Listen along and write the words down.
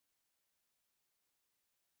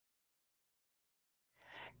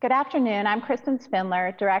Good afternoon. I'm Kristen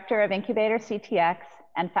Spindler, Director of Incubator CTX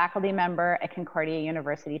and faculty member at Concordia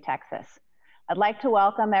University, Texas. I'd like to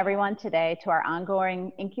welcome everyone today to our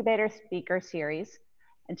ongoing Incubator Speaker Series.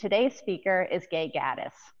 And today's speaker is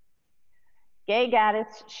Gaddis.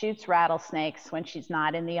 Gaddis shoots rattlesnakes when she's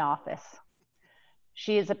not in the office.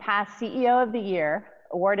 She is a past CEO of the Year,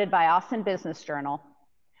 awarded by Austin Business Journal.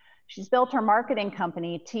 She's built her marketing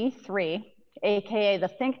company, T3, AKA the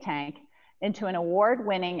Think Tank, into an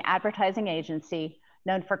award-winning advertising agency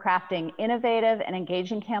known for crafting innovative and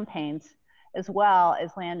engaging campaigns, as well as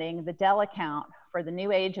landing the Dell account for the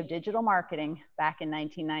new age of digital marketing back in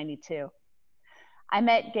 1992. I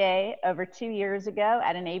met Gay over 2 years ago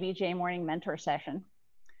at an ABJ morning mentor session.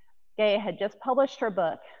 Gay had just published her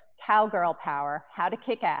book, Cowgirl Power, How to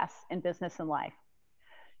Kick Ass in Business and Life.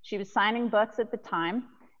 She was signing books at the time,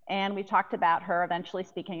 and we talked about her eventually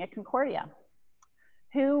speaking at Concordia.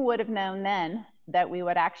 Who would have known then that we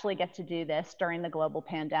would actually get to do this during the global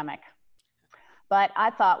pandemic? But I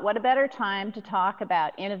thought, what a better time to talk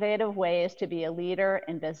about innovative ways to be a leader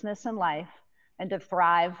in business and life and to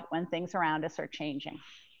thrive when things around us are changing.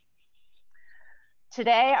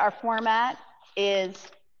 Today, our format is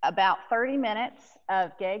about 30 minutes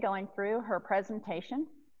of Gay going through her presentation,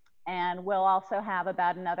 and we'll also have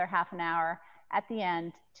about another half an hour at the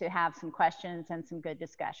end to have some questions and some good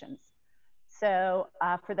discussions. So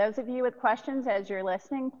for those of you with questions as you're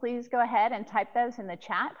listening, please go ahead and type those in the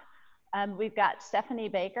chat. We've got Stephanie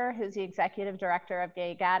Baker, who's the Executive Director of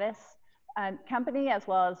Gaddis Company, as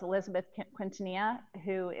well as Elizabeth Quintanilla,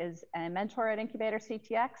 who is a mentor at Incubator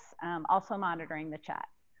CTX, also monitoring the chat.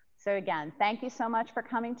 So again, thank you so much for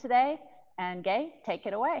coming today. And Gay, take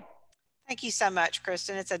it away. Thank you so much,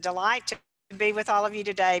 Kristen. It's a delight to be with all of you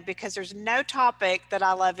today because there's no topic that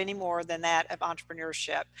I love any more than that of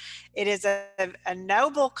entrepreneurship. It is a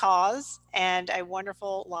noble cause and a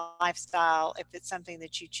wonderful lifestyle if it's something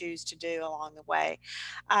that you choose to do along the way.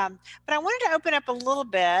 But I wanted to open up a little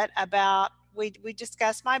bit about, we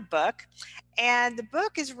discussed my book, and the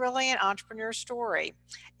book is really an entrepreneur story.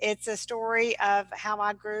 It's a story of how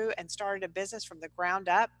I grew and started a business from the ground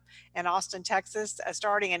up in Austin, Texas,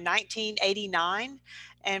 starting in 1989.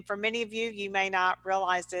 And for many of you, you may not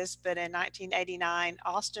realize this, but in 1989,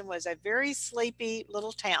 Austin was a very sleepy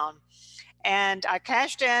little town. And I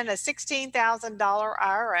cashed in a $16,000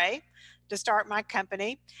 IRA to start my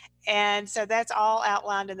company. And so that's all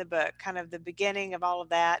outlined in the book, kind of the beginning of all of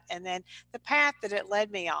that, and then the path that it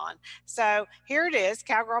led me on. So here it is,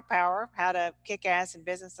 Cowgirl Power, How to Kick Ass in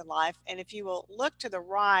Business and Life. And if you will look to the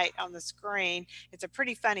right on the screen, it's a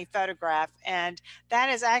pretty funny photograph. And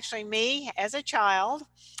that is actually me as a child.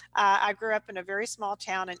 I grew up in a very small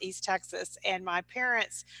town in East Texas, and my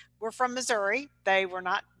parents were from Missouri. They were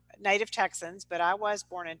not native Texans, but I was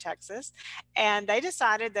born in Texas, and they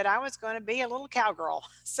decided that I was going to be a little cowgirl.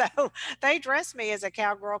 So they dressed me as a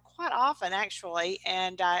cowgirl quite often, actually,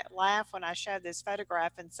 and I laugh when I show this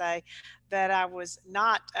photograph and say that I was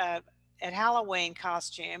not at Halloween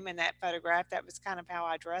costume in that photograph. That was kind of how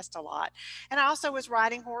I dressed a lot. And I also was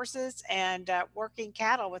riding horses and working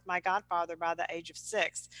cattle with my godfather by the age of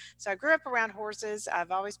 6. So I grew up around horses.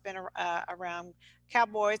 I've always been around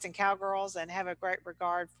cowboys and cowgirls and have a great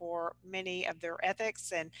regard for many of their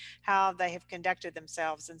ethics and how they have conducted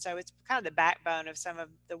themselves. And so it's kind of the backbone of some of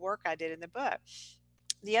the work I did in the book.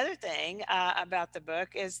 The other thing about the book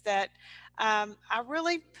is that I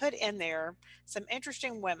really put in there some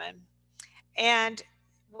interesting women. And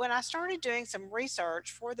when I started doing some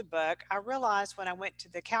research for the book, I realized when I went to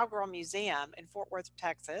the Cowgirl Museum in Fort Worth,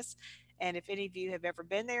 Texas, and if any of you have ever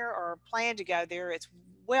been there or plan to go there, it's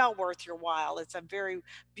well worth your while. It's a very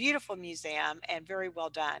beautiful museum and very well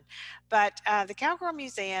done. But the Cowgirl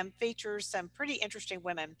Museum features some pretty interesting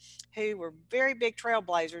women who were very big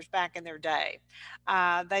trailblazers back in their day.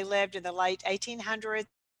 They lived in the late 1800s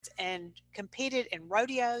and competed in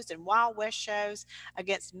rodeos and Wild West shows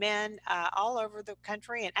against men all over the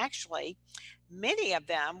country. And actually, many of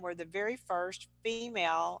them were the very first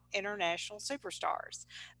female international superstars.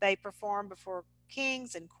 They performed before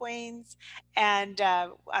kings and queens. And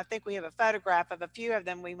I think we have a photograph of a few of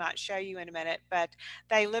them we might show you in a minute, but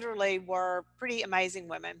they literally were pretty amazing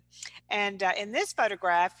women. And in this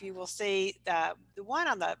photograph, you will see the one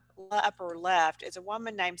on the upper left is a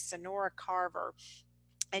woman named Sonora Carver.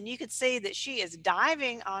 And you can see that she is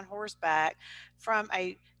diving on horseback from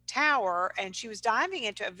a tower, and she was diving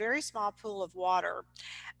into a very small pool of water.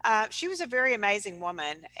 She was a very amazing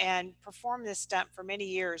woman and performed this stunt for many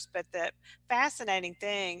years. But the fascinating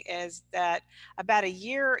thing is that about a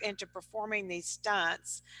year into performing these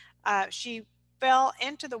stunts, she fell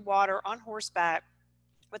into the water on horseback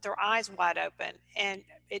with her eyes wide open, and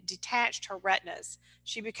it detached her retinas.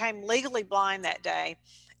 She became legally blind that day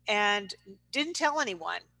and didn't tell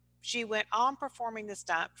anyone. She went on performing the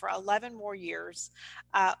stunt for 11 more years,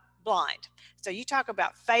 uh, blind. So you talk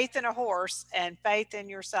about faith in a horse and faith in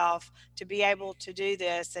yourself to be able to do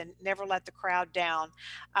this and never let the crowd down.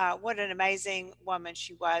 What an amazing woman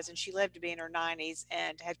she was. And she lived to be in her 90s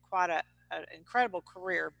and had quite an incredible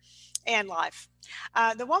career and life.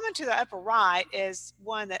 The woman to the upper right is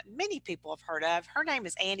one that many people have heard of. Her name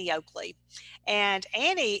is Annie Oakley. And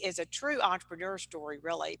Annie is a true entrepreneur story,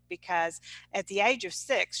 really, because at the age of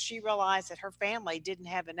 6, she realized that her family didn't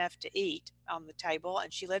have enough to eat on the table,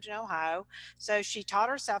 and she lived in Ohio. So she taught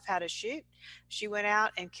herself how to shoot. She went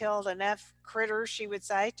out and killed enough critters, she would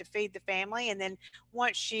say, to feed the family. And then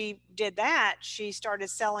once she did that, she started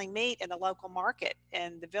selling meat in the local market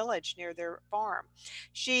in the village near their farm.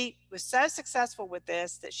 She was so successful with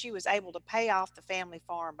this that she was able to pay off the family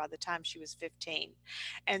farm by the time she was 15.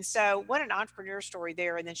 And so, what an entrepreneur story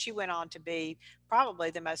there. And then she went on to be probably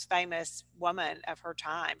the most famous woman of her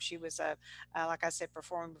time. She was like I said,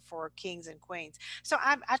 performing before kings and queens. So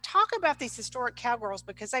I talk about these historic cowgirls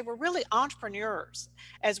because they were really entrepreneurs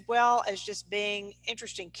as well as just being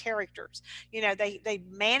interesting characters. You know, they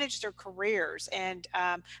managed their careers and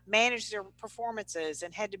managed their performances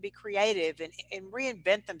and had to be creative and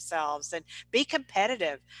reinvent themselves and be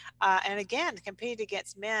competitive. And again, competed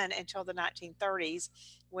against men until the 1930s,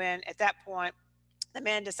 when at that point the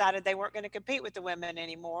men decided they weren't going to compete with the women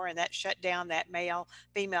anymore, and that shut down that male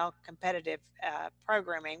female competitive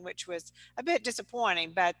programming, which was a bit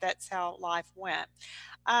disappointing, but that's how life went.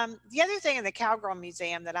 The other thing in the Cowgirl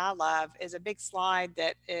Museum that I love is a big slide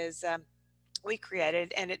that is we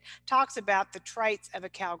created, and it talks about the traits of a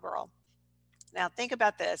cowgirl. Now, think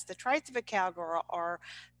about this. The traits of a cowgirl are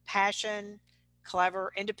passion,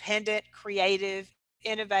 clever, independent, creative,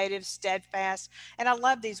 innovative, steadfast. And I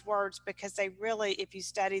love these words because they really, if you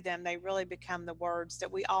study them, they really become the words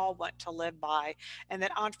that we all want to live by, and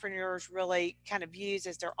that entrepreneurs really kind of use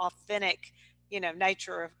as their authentic,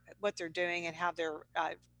 nature of what they're doing and how they're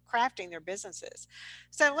crafting their businesses.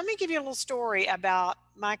 So let me give you a little story about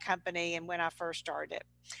my company and when I first started it.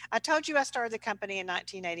 I told you I started the company in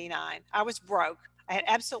 1989. I was broke. I had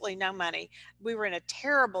absolutely no money. We were in a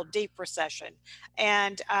terrible, deep recession.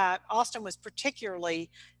 And Austin was particularly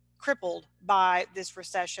crippled by this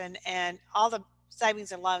recession, and all the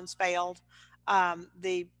savings and loans failed.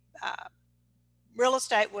 The real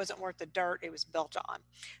estate wasn't worth the dirt it was built on.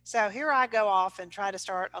 So here I go off and try to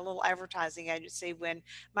start a little advertising agency when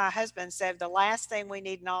my husband said the last thing we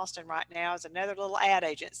need in Austin right now is another little ad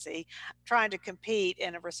agency trying to compete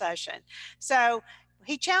in a recession. So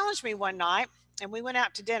he challenged me one night, and we went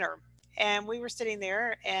out to dinner, and we were sitting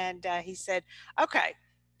there, and he said, okay,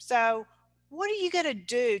 so what are you going to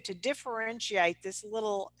do to differentiate this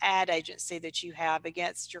little ad agency that you have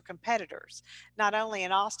against your competitors, not only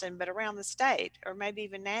in Austin, but around the state or maybe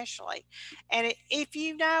even nationally? And if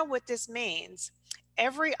you know what this means,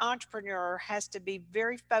 every entrepreneur has to be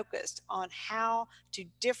very focused on how to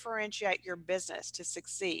differentiate your business to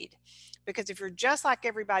succeed. Because if you're just like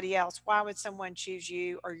everybody else, why would someone choose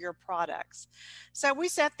you or your products? So we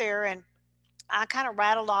sat there, and I kind of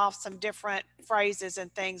rattled off some different phrases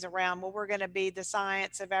and things around, well, we're going to be the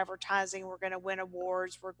science of advertising. We're going to win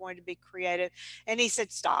awards. We're going to be creative. And he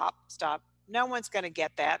said, stop, stop. No one's going to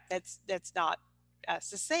get that. That's not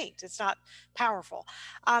succinct. It's not powerful.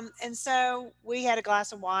 And so we had a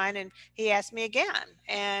glass of wine, and he asked me again.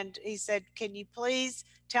 And he said, can you please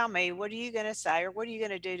tell me, what are you going to say, or what are you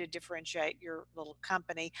going to do to differentiate your little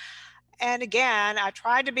company? And again, I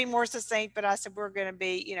tried to be more succinct, but I said, we're going to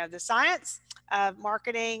be, the science of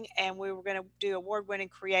marketing, and we were going to do award-winning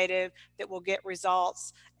creative that will get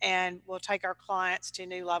results and will take our clients to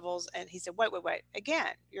new levels. And he said, wait, wait, wait,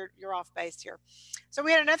 again, you're off base here. So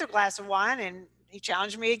we had another glass of wine, and he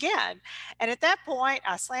challenged me again. And at that point,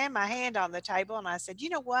 I slammed my hand on the table, and I said, you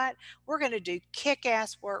know what? We're going to do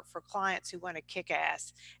kick-ass work for clients who want to kick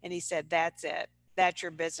ass. And he said, that's it. That's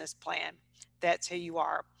your business plan. That's who you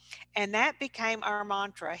are. And that became our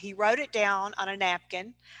mantra. He wrote it down on a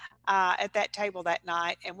napkin at that table that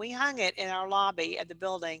night, and we hung it in our lobby of the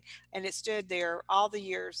building, and it stood there all the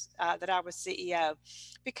years that I was CEO,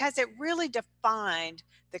 because it really defined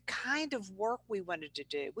the kind of work we wanted to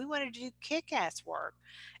do. We wanted to do kick-ass work,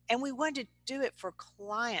 and we wanted to do it for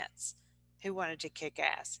clients who wanted to kick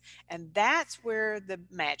ass. And that's where the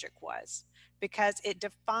magic was, because it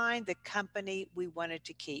defined the company we wanted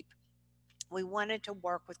to keep. We wanted to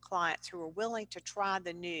work with clients who were willing to try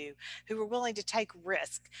the new, who were willing to take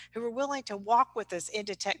risk, who were willing to walk with us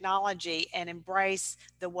into technology and embrace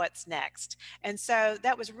the what's next. And so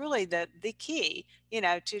that was really the key,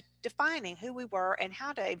 to defining who we were and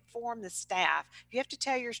how to inform the staff. You have to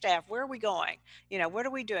tell your staff, where are we going? What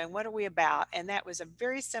are we doing? What are we about? And that was a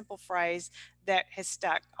very simple phrase that has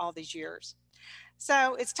stuck all these years.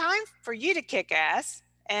 So it's time for you to kick ass.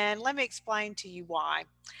 And let me explain to you why.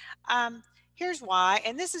 Um, Here's why,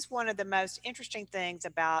 and this is one of the most interesting things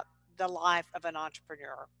about the life of an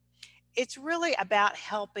entrepreneur. It's really about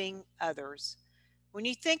helping others. When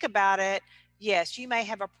you think about it, yes, you may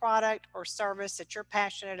have a product or service that you're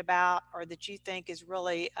passionate about or that you think is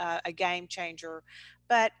really a game changer,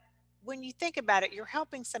 but when you think about it, you're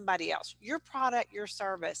helping somebody else. Your product, your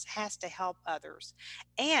service has to help others.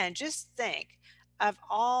 And just think of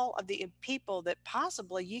all of the people that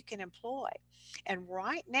possibly you can employ. And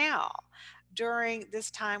right now, during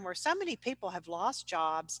this time where so many people have lost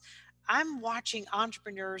jobs, I'm watching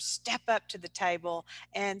entrepreneurs step up to the table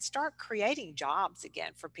and start creating jobs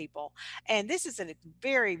again for people. And this is a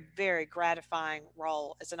very, very gratifying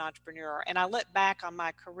role as an entrepreneur. And I look back on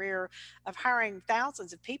my career of hiring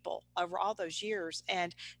thousands of people over all those years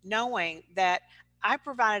and knowing that I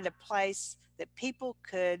provided a place that people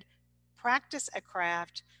could practice a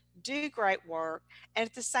craft, do great work, and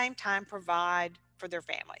at the same time provide for their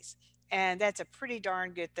families. And that's a pretty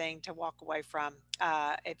darn good thing to walk away from.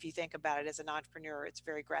 If you think about it as an entrepreneur, it's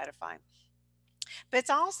very gratifying. But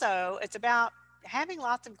it's about having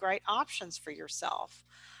lots of great options for yourself.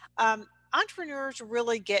 Entrepreneurs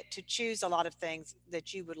really get to choose a lot of things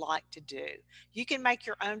that you would like to do. You can make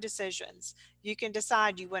your own decisions. You can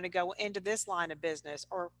decide you want to go into this line of business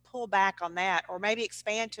or pull back on that, or maybe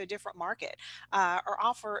expand to a different market, or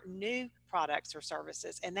offer new products or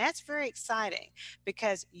services. And that's very exciting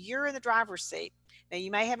because you're in the driver's seat. Now,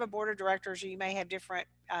 you may have a board of directors, or you may have different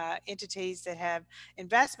entities that have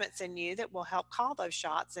investments in you that will help call those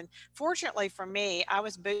shots. And fortunately for me, I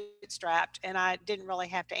was bootstrapped and I didn't really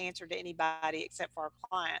have to answer to anybody except for our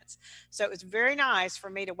clients. So it was very nice for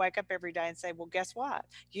me to wake up every day and say, well, guess what?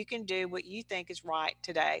 You can do what you think is right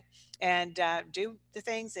today and do the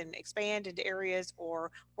things and expand into areas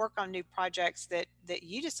or work on new projects that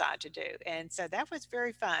you decide to do. And so that was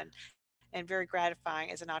very fun and very gratifying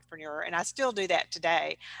as an entrepreneur. And I still do that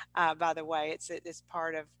today. By the way, it's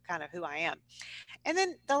part of kind of who I am. And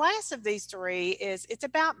then the last of these three is it's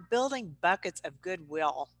about building buckets of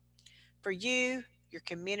goodwill for you, your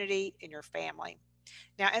community, and your family.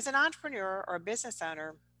 Now, as an entrepreneur or a business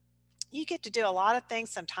owner, you get to do a lot of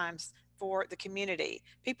things sometimes for the community.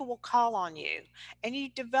 People will call on you, and you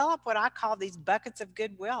develop what I call these buckets of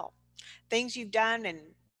goodwill, things you've done and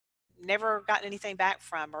never gotten anything back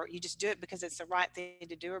from, or you just do it because it's the right thing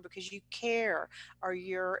to do, or because you care, or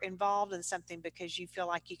you're involved in something because you feel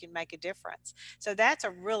like you can make a difference. So that's a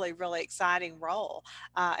really, really exciting role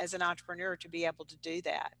as an entrepreneur to be able to do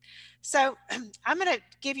that. So I'm going to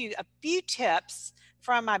give you a few tips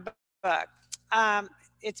from my book. Um,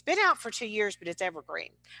 it's been out for 2 years, but it's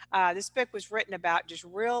evergreen. This book was written about just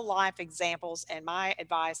real life examples and my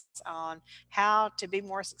advice on how to be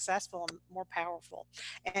more successful and more powerful.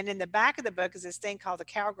 And in the back of the book is this thing called the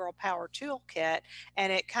Cowgirl Power Toolkit,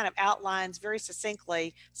 and it kind of outlines very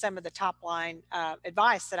succinctly some of the top line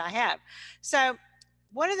advice that I have. So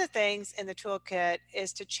one of the things in the toolkit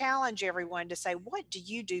is to challenge everyone to say, what do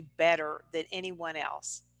you do better than anyone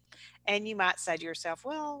else? And you might say to yourself,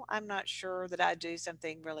 well, I'm not sure that I do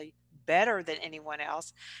something really better than anyone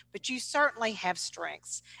else, but you certainly have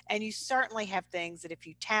strengths and you certainly have things that if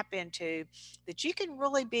you tap into that you can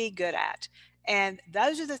really be good at. And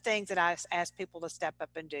those are the things that I ask people to step up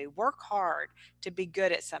and do. Work hard to be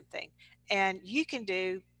good at something. And you can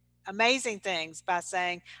do amazing things by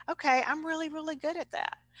saying, okay, I'm really, really good at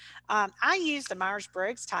that. I use the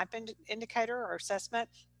Myers-Briggs type indicator or assessment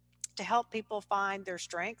to help people find their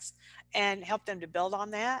strengths and help them to build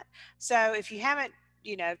on that. So if you haven't,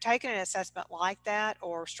 taken an assessment like that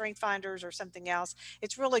or strength finders or something else,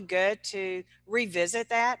 it's really good to revisit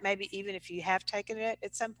that, maybe even if you have taken it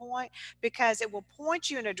at some point, because it will point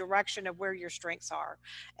you in a direction of where your strengths are.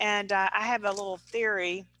 And I have a little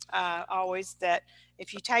theory always that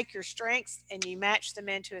if you take your strengths and you match them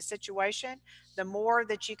into a situation, the more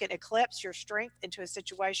that you can eclipse your strength into a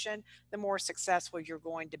situation, the more successful you're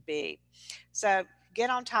going to be. So get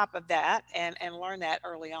on top of that and learn that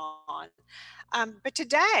early on. But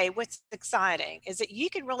today, what's exciting is that you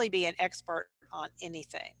can really be an expert on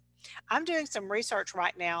anything. I'm doing some research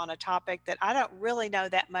right now on a topic that I don't really know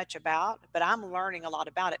that much about, but I'm learning a lot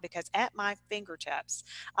about it because at my fingertips,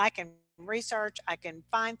 I can research, I can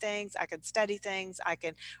find things, I can study things, I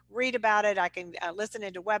can read about it, I can listen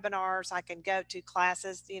into webinars, I can go to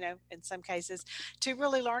classes, in some cases, to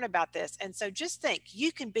really learn about this. And so just think,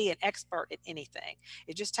 you can be an expert at anything.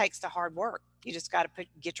 It just takes the hard work. You just got to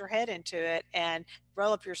get your head into it and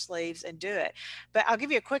roll up your sleeves and do it. But I'll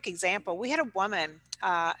give you a quick example. We had a woman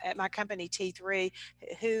at my company T3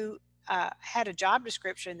 who had a job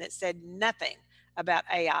description that said nothing about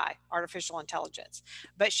AI, artificial intelligence.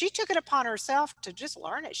 But she took it upon herself to just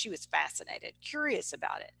learn it. She was fascinated, curious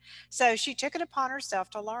about it. So she took it upon herself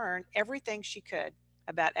to learn everything she could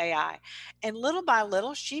about AI. And little by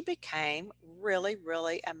little, she became really,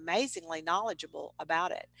 really amazingly knowledgeable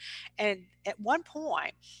about it. And at one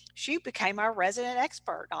point, she became our resident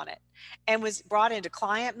expert on it and was brought into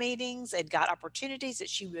client meetings and got opportunities that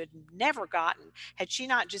she would never gotten had she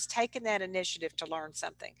not just taken that initiative to learn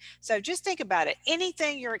something. So just think about it.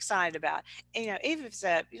 Anything you're excited about, even if it's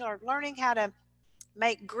learning how to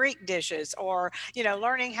make Greek dishes, or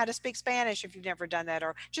learning how to speak Spanish if you've never done that,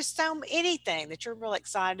 or just anything that you're really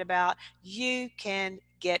excited about, you can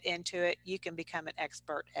get into it. You can become an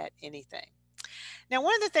expert at anything. Now,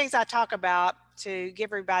 one of the things I talk about to give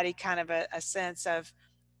everybody kind of a sense of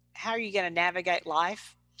how are you going to navigate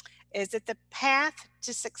life is that the path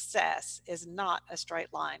to success is not a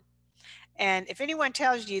straight line. And if anyone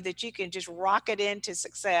tells you that you can just rocket into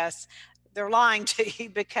success, they're lying to you,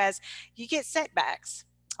 because you get setbacks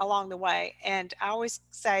along the way. And I always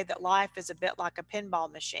say that life is a bit like a pinball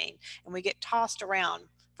machine, and we get tossed around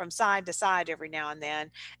from side to side every now and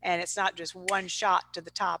then. And it's not just one shot to the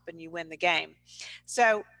top and you win the game.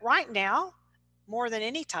 So right now, more than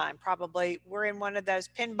any time, probably, we're in one of those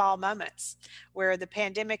pinball moments where the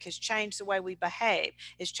pandemic has changed the way we behave.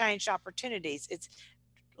 It's changed opportunities. It's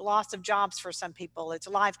loss of jobs for some people. It's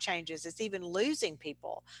life changes. It's even losing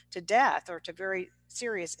people to death or to very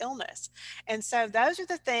serious illness. And so those are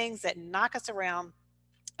the things that knock us around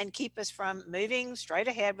and keep us from moving straight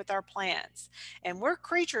ahead with our plans. And we're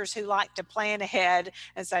creatures who like to plan ahead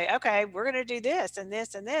and say, okay, we're going to do this and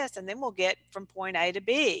this and this, and then we'll get from point A to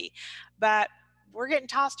B. But we're getting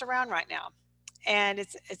tossed around right now. And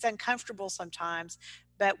it's uncomfortable sometimes.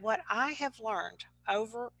 But what I have learned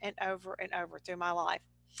over and over and over through my life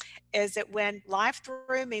is that when life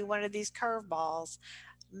threw me one of these curveballs,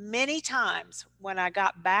 many times when I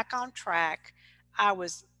got back on track, I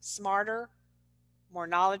was smarter, more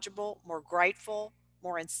knowledgeable, more grateful,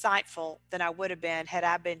 more insightful than I would have been had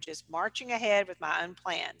I been just marching ahead with my own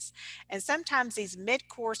plans. And sometimes these mid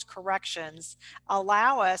course corrections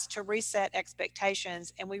allow us to reset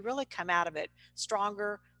expectations, and we really come out of it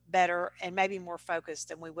stronger, better, and maybe more focused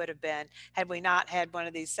than we would have been had we not had one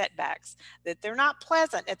of these setbacks. That they're not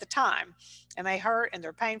pleasant at the time, and they hurt and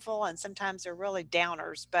they're painful, and sometimes they're really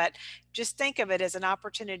downers. But just think of it as an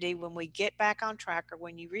opportunity when we get back on track, or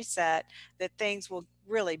when you reset, that things will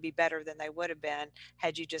really be better than they would have been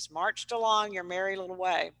had you just marched along your merry little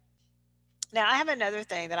way. Now, I have another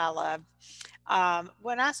thing that I love.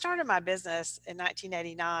 When I started my business in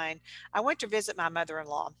 1989, I went to visit my mother in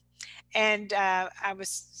law. And I was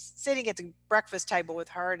sitting at the breakfast table with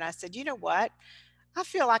her, and I said, you know what? I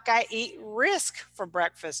feel like I eat risk for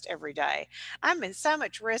breakfast every day. I'm in so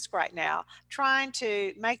much risk right now trying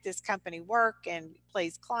to make this company work and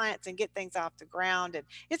please clients and get things off the ground. And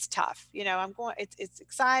it's tough. It's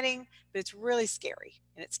exciting, but it's really scary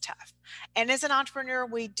and it's tough. And as an entrepreneur,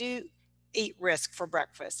 we do eat risk for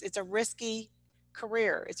breakfast. It's a risky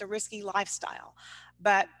career, it's a risky lifestyle.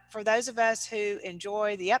 But for those of us who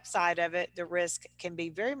enjoy the upside of it, the risk can be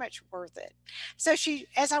very much worth it. So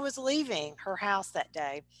as I was leaving her house that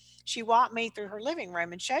day, she walked me through her living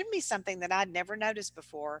room and showed me something that I'd never noticed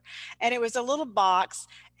before. And it was a little box.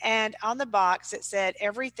 And on the box, it said,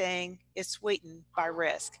 everything is sweetened by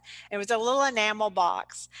risk. It was a little enamel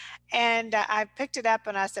box. And I picked it up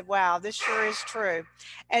and I said, wow, this sure is true.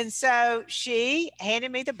 And so she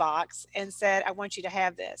handed me the box and said, I want you to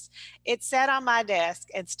have this. It sat on my desk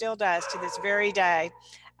and still does to this very day.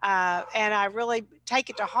 And I really take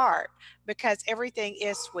it to heart, because everything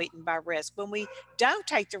is sweetened by risk. When we don't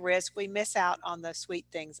take the risk, we miss out on the sweet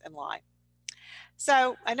things in life.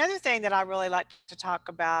 So, another thing that I really like to talk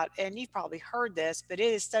about, and you've probably heard this, but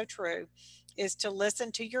it is so true, is to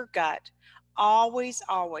listen to your gut. Always,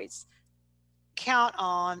 always count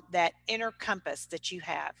on that inner compass that you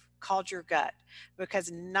have called your gut,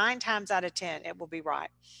 because 9 times out of 10 it will be right.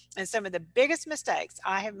 And some of the biggest mistakes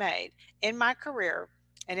I have made in my career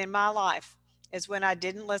and in my life is when I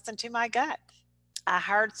didn't listen to my gut. I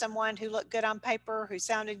hired someone who looked good on paper, who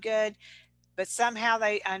sounded good, but somehow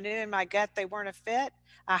I knew in my gut they weren't a fit.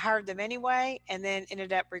 I hired them anyway and then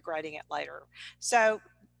ended up regretting it later. So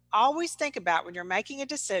always think about when you're making a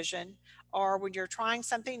decision or when you're trying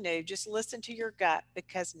something new, just listen to your gut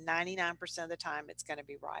because 99% of the time it's going to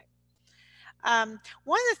be right.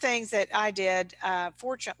 One of the things that I did,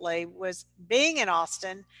 fortunately, was being in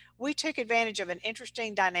Austin, we took advantage of an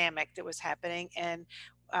interesting dynamic that was happening. And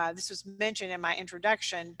this was mentioned in my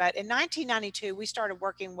introduction. But in 1992, we started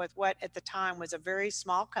working with what at the time was a very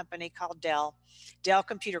small company called Dell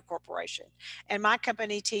Computer Corporation. And my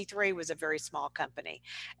company, T3, was a very small company.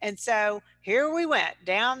 And so here we went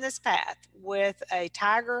down this path with a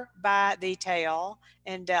tiger by the tail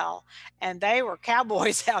in Dell, and they were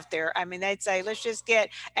cowboys out there. I mean, they'd say, let's just get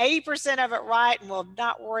 80% of it right and we'll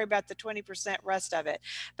not worry about the 20% rest of it.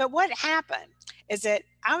 But what happened is that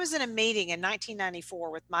I was in a meeting in 1994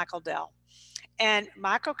 with Michael Dell. And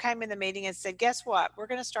Michael came in the meeting and said, guess what? We're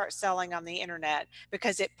going to start selling on the internet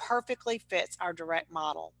because it perfectly fits our direct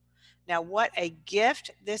model. Now, what a gift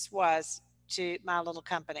this was to my little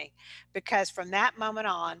company, because from that moment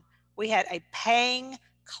on, we had a paying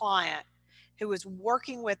client who was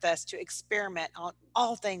working with us to experiment on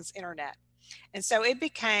all things internet. And so it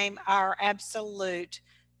became our absolute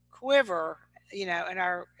quiver, and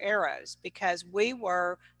our arrows, because we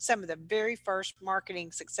were some of the very first marketing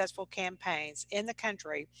successful campaigns in the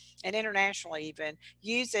country and internationally, even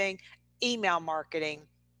using email marketing,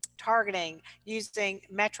 targeting, using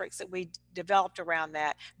metrics that we developed around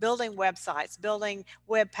that, building websites, building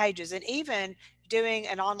web pages, and even doing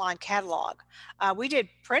an online catalog. We did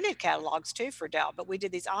printed catalogs too for Dell, but we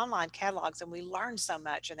did these online catalogs and we learned so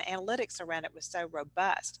much, and the analytics around it was so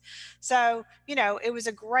robust. So, it was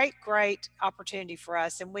a great, great opportunity for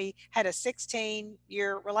us. And we had a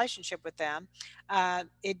 16-year relationship with them.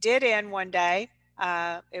 It did end one day.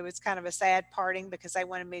 It was kind of a sad parting because they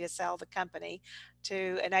wanted me to sell the company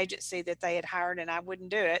to an agency that they had hired, and I wouldn't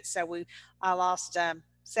do it. So I lost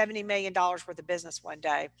 $70 million worth of business one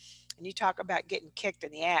day. And you talk about getting kicked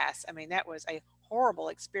in the ass. I mean, that was a horrible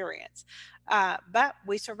experience. But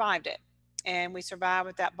we survived it. And we survived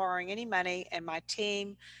without borrowing any money. And my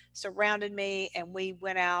team surrounded me, and we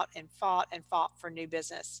went out and fought for new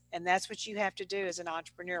business. And that's what you have to do as an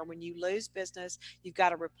entrepreneur. When you lose business, you've got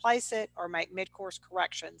to replace it or make mid-course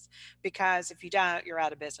corrections, because if you don't, you're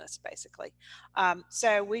out of business, basically.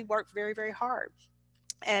 So we worked very, very hard.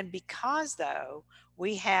 And because, though,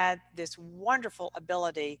 we had this wonderful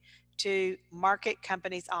ability to market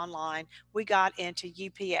companies online, we got into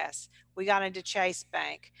UPS, we got into Chase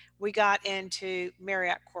Bank, we got into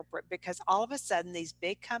Marriott Corporate, because all of a sudden these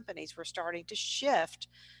big companies were starting to shift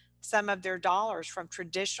some of their dollars from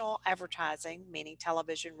traditional advertising, meaning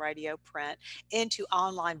television, radio, print, into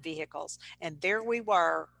online vehicles. And there we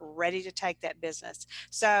were, ready to take that business.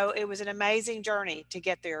 So it was an amazing journey to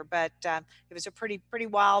get there, but it was a pretty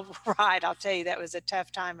wild ride. I'll tell you, that was a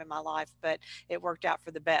tough time in my life, but it worked out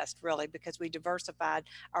for the best, really, because we diversified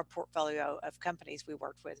our portfolio of companies we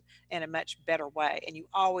worked with in a much better way. And you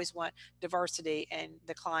always want diversity in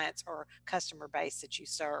the clients or customer base that you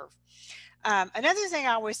serve. Another thing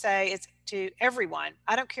I always say is to everyone,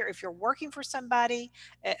 I don't care if you're working for somebody,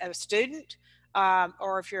 a student,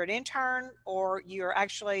 or if you're an intern, or you're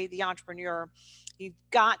actually the entrepreneur, you've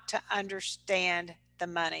got to understand the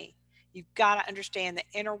money. You've got to understand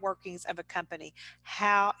the inner workings of a company,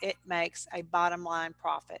 how it makes a bottom line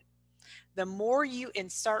profit. The more you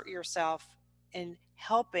insert yourself in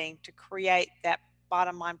helping to create that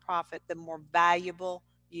bottom line profit, the more valuable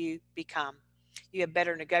you become. You have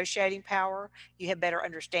better negotiating power. You have better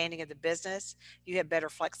understanding of the business. You have better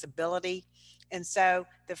flexibility. And so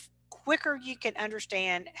the quicker you can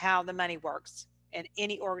understand how the money works in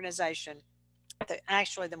any organization,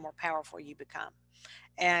 the more powerful you become.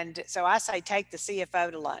 And so I say, take the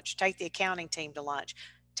CFO to lunch, take the accounting team to lunch,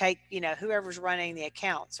 take, whoever's running the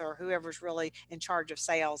accounts or whoever's really in charge of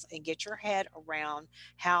sales, and get your head around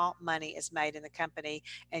how money is made in the company.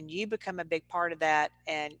 And you become a big part of that.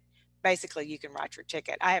 And basically you can write your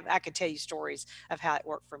ticket. I could tell you stories of how it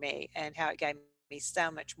worked for me and how it gave me so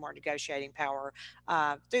much more negotiating power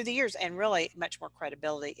through the years, and really much more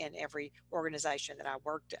credibility in every organization that I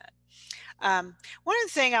worked in. One of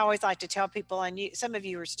the things I always like to tell people, and some of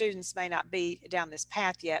you are students may not be down this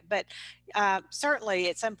path yet, but certainly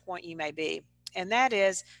at some point you may be, and that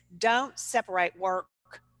is, don't separate work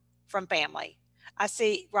from family. I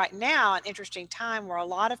see right now an interesting time where a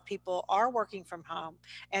lot of people are working from home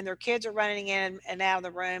and their kids are running in and out of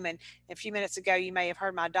the room. And a few minutes ago, you may have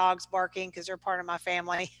heard my dogs barking because they're part of my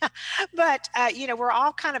family. But, we're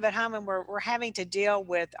all kind of at home and we're having to deal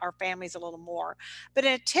with our families a little more. But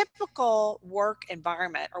in a typical work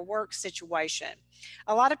environment or work situation,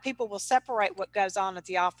 a lot of people will separate what goes on at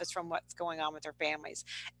the office from what's going on with their families.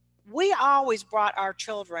 We always brought our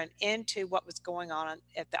children into what was going on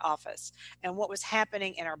at the office and what was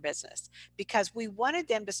happening in our business because we wanted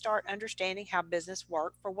them to start understanding how business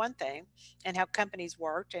worked, for one thing, and how companies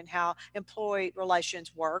worked and how employee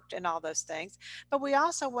relations worked and all those things. But we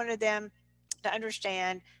also wanted them to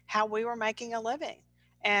understand how we were making a living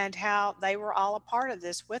and how they were all a part of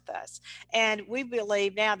this with us. And we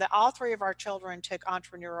believe now that all three of our children took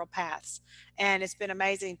entrepreneurial paths. And it's been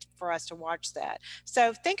amazing for us to watch that.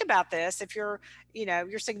 So think about this. If you're,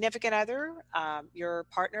 your significant other, your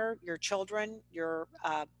partner, your children, your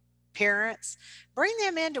parents, bring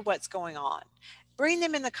them into what's going on. Bring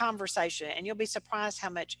them in the conversation, and you'll be surprised how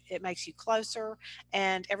much it makes you closer,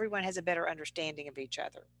 and everyone has a better understanding of each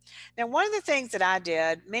other. Now, one of the things that I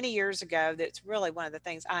did many years ago that's really one of the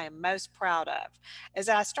things I am most proud of is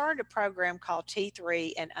that I started a program called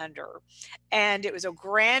T3 and Under. And it was a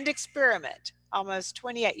grand experiment almost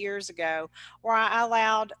 28 years ago where I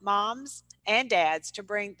allowed moms and dads to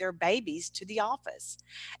bring their babies to the office.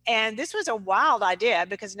 And this was a wild idea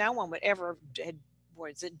because no one would ever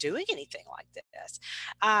was it doing anything like this.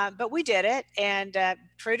 But we did it. And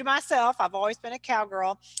true to myself, I've always been a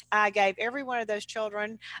cowgirl. I gave every one of those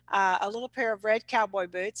children a little pair of red cowboy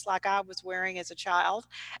boots like I was wearing as a child,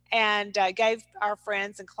 and gave our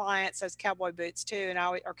friends and clients those cowboy boots too,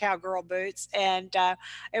 or cowgirl boots. And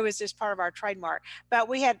it was just part of our trademark. But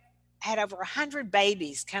we had over 100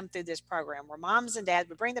 babies come through this program where moms and dads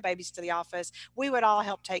would bring the babies to the office. We would all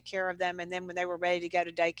help take care of them. And then when they were ready to go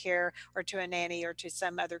to daycare or to a nanny or to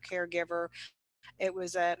some other caregiver, it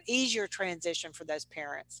was a easier transition for those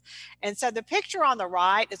parents. And so the picture on the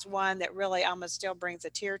right is one that really almost still brings a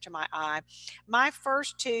tear to my eye. My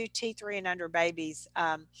first two T3 and under babies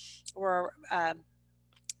were a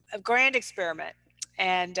grand experiment,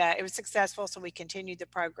 and it was successful, so we continued the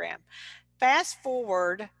program. Fast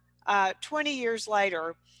forward 20 years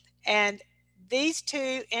later, and these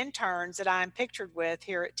two interns that I'm pictured with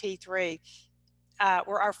here at T3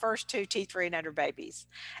 were our first two T3 and under babies.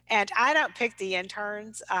 And I don't pick the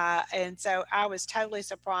interns. And so I was totally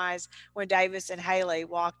surprised when Davis and Haley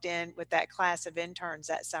walked in with that class of interns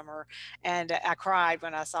that summer. And I cried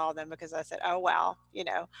when I saw them because I said, oh, wow,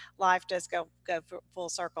 life does go full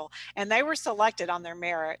circle. And they were selected on their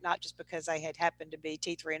merit, not just because they had happened to be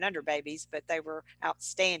T3 and under babies, but they were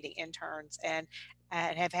outstanding interns and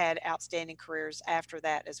have had outstanding careers after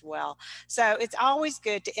that as well. So it's always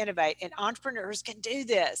good to innovate, and entrepreneurs can do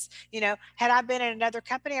this. Had I been in another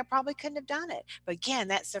company, I probably couldn't have done it. But again,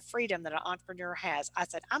 that's the freedom that an entrepreneur has. I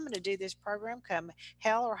said, I'm going to do this program come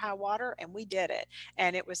hell or high water, and we did it.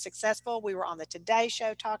 And it was successful. We were on the Today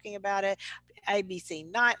Show talking about it, ABC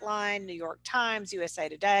Nightline, New York Times, USA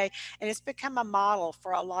Today, and it's become a model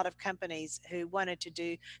for a lot of companies who wanted to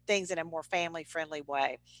do things in a more family friendly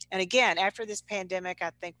way. And again, after this pandemic,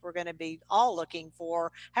 I think we're going to be all looking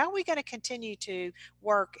for how are we going to continue to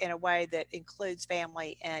work in a way that includes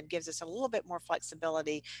family and gives us a little bit more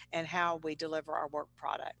flexibility in how we deliver our work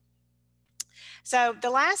product. So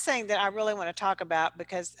the last thing that I really want to talk about,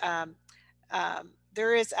 because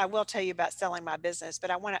there is, I will tell you about selling my business,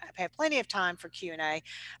 but I want to have plenty of time for Q&A.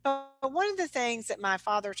 But one of the things that my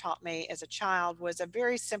father taught me as a child was a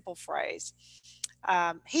very simple phrase.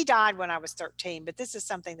 He died when I was 13, but this is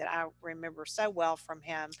something that I remember so well from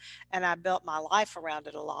him, and I built my life around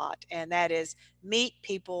it a lot, and that is meet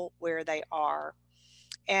people where they are.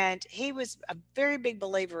 And he was a very big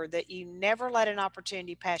believer that you never let an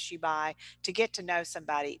opportunity pass you by to get to know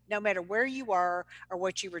somebody, no matter where you were or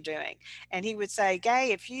what you were doing. And he would say,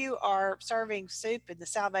 Gay, if you are serving soup in the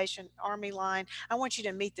Salvation Army line, I want you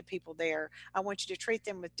to meet the people there. I want you to treat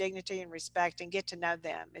them with dignity and respect and get to know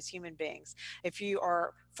them as human beings. If you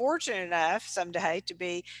are fortunate enough someday to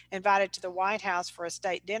be invited to the White House for a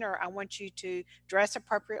state dinner, I want you to dress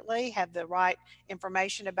appropriately, have the right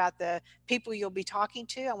information about the people you'll be talking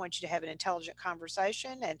to. I want you to have an intelligent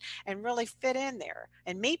conversation and really fit in there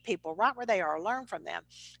and meet people right where they are, learn from them.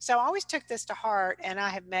 So I always took this to heart, and I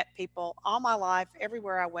have met people all my life,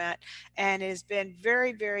 everywhere I went, and it has been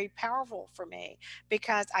very, very powerful for me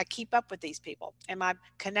because I keep up with these people, and my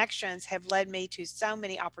connections have led me to so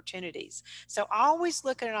many opportunities. So I always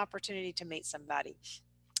look at an opportunity to meet somebody.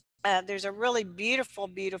 There's a really beautiful,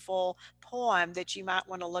 beautiful poem that you might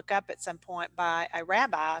want to look up at some point by a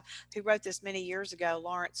rabbi who wrote this many years ago,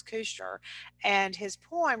 Lawrence Kushner. And his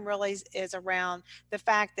poem really is around the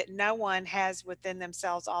fact that no one has within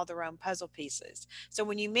themselves all their own puzzle pieces. So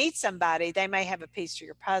when you meet somebody, they may have a piece to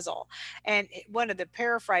your puzzle. And one of the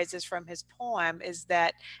paraphrases from his poem is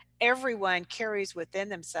that everyone carries within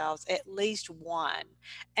themselves at least one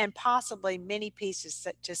and possibly many pieces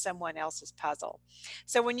to someone else's puzzle.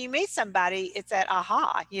 So when you meet somebody, it's that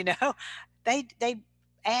aha, they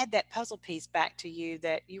add that puzzle piece back to you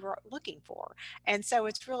that you were looking for. And so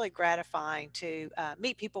it's really gratifying to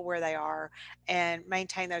meet people where they are and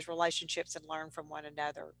maintain those relationships and learn from one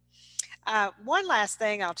another. One last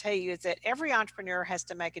thing I'll tell you is that every entrepreneur has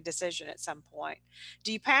to make a decision at some point.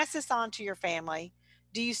 Do you pass this on to your family?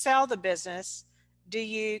 Do you sell the business? Do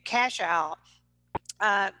you cash out?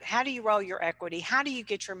 How do you roll your equity? How do you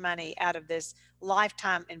get your money out of this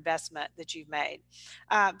lifetime investment that you've made?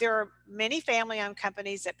 There are many family owned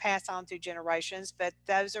companies that pass on through generations, but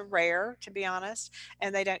those are rare, to be honest,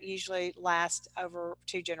 and they don't usually last over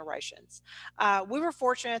 2 generations. We were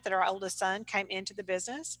fortunate that our oldest son came into the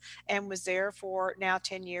business and was there for now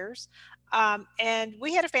 10 years. And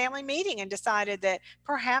we had a family meeting and decided that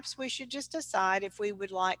perhaps we should just decide if we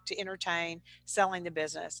would like to entertain selling the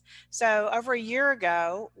business. So over a year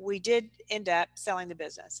ago, we did end up selling the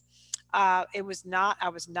business. I was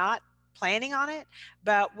not planning on it,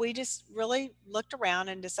 but we just really looked around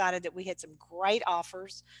and decided that we had some great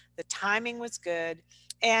offers. The timing was good.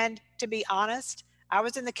 And to be honest, I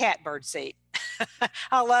was in the catbird seat.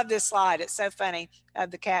 I love this slide. It's so funny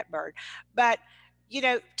of the catbird. But,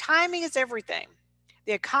 timing is everything.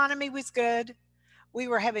 The economy was good. We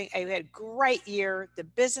had a great year. The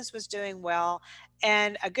business was doing well.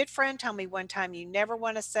 And a good friend told me one time, you never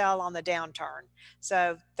want to sell on the downturn.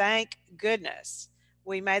 So thank goodness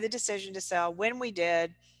we made the decision to sell when we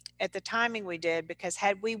did, at the timing we did, because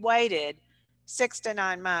had we waited 6 to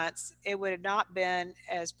 9 months, it would have not been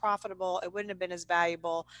as profitable. It wouldn't have been as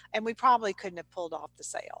valuable, and we probably couldn't have pulled off the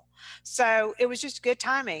sale. So it was just good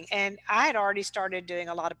timing. And I had already started doing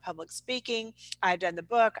a lot of public speaking. I had done the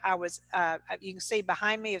book. You can see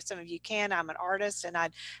behind me, if some of you can, I'm an artist and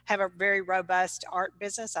I have a very robust art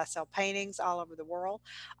business. I sell paintings all over the world.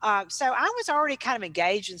 So I was already kind of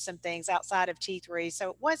engaged in some things outside of T3.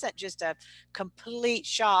 So it wasn't just a complete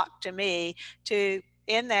shock to me to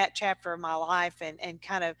in that chapter of my life and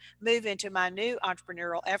kind of move into my new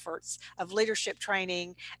entrepreneurial efforts of leadership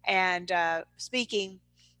training and speaking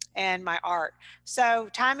and my art. So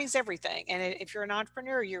timing's everything. And if you're an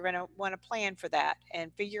entrepreneur, you're going to want to plan for that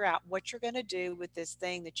and figure out what you're going to do with this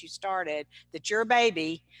thing that you started, that's your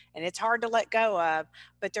baby, and it's hard to let go of,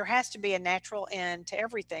 but there has to be a natural end to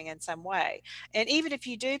everything in some way. And even if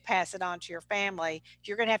you do pass it on to your family,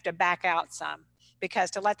 you're going to have to back out some,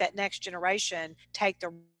 because to let that next generation take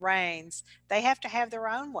the reins, they have to have their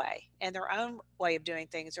own way and their own way of doing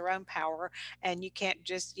things, their own power. And you can't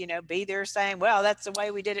just, be there saying, well, that's the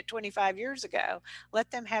way we did it 25 years ago.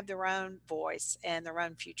 Let them have their own voice and their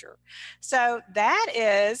own future. So that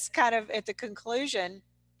is kind of at the conclusion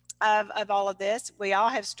of all of this. We all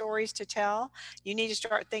have stories to tell. You need to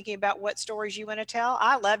start thinking about what stories you want to tell.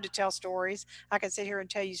 I love to tell stories. I can sit here and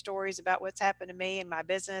tell you stories about what's happened to me and my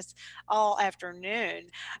business all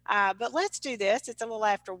afternoon. But let's do this. It's a little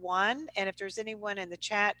after 1. And if there's anyone in the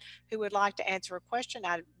chat who would like to answer a question,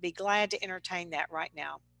 I'd be glad to entertain that right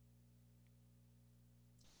now.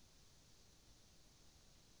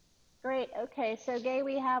 Great. Okay. So, Gay,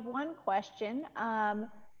 we have one question,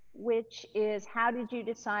 which is, how did you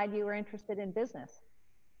decide you were interested in business?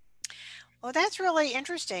 Well, that's really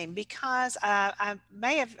interesting because I'm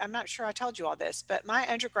not sure I told you all this, but my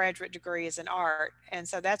undergraduate degree is in art. And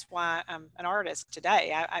so that's why I'm an artist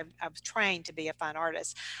today. I was trained to be a fine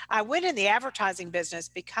artist. I went in the advertising business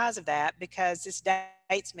because of that, because this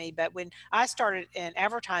dates me. But when I started in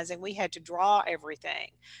advertising, we had to draw everything.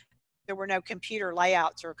 There were no computer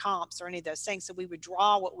layouts or comps or any of those things. So we would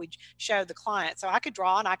draw what we show the client. So I could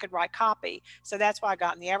draw and I could write copy. So that's why I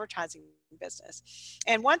got in the advertising business.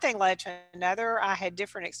 And one thing led to another. I had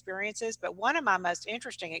different experiences, but one of my most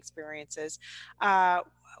interesting experiences,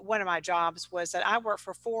 one of my jobs was that I worked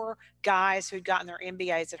for 4 guys who'd gotten their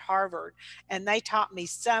MBAs at Harvard, and they taught me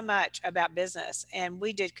so much about business. And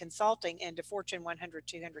we did consulting into Fortune 100,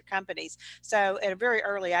 200 companies. So at a very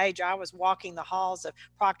early age, I was walking the halls of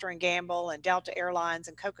Procter and Gamble and Delta Airlines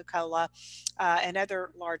and Coca-Cola and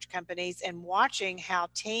other large companies, and watching how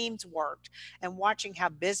teams worked and watching how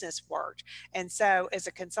business worked. And so as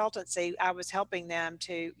a consultancy, I was helping them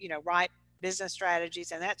to, write business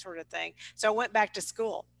strategies and that sort of thing. So I went back to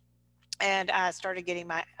school. and I started getting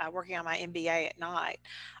my working on my MBA at night.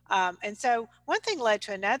 And so one thing led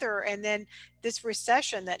to another, and then this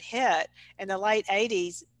recession that hit in the late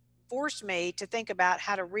 '80s forced me to think about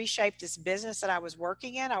how to reshape this business that I was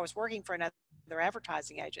working in. I was working for another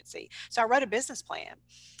advertising agency, so I wrote a business plan,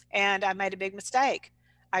 and I made a big mistake.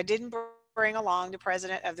 I didn't bring along the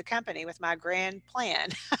president of the company with my grand plan,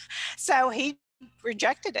 so he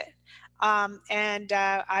rejected it. And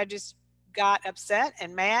I just got upset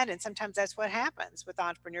and mad. And sometimes that's what happens with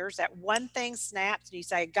entrepreneurs, that one thing snaps and you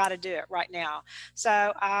say, got to do it right now.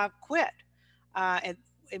 So I quit. And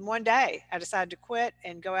in one day, I decided to quit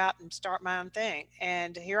and go out and start my own thing.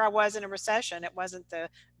 And here I was in a recession. It wasn't the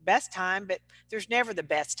best time, but there's never the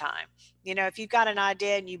best time. You know, if you've got an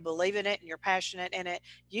idea and you believe in it and you're passionate in it,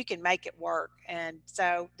 you can make it work. And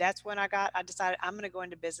so that's when I decided I'm going to go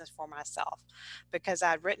into business for myself, because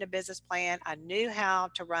I'd written a business plan. I knew how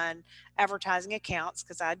to run advertising accounts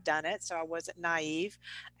because I'd done it. So I wasn't naive.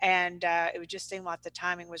 And it would just seem like the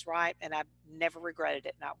timing was right. And I never regretted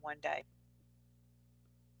it, not one day.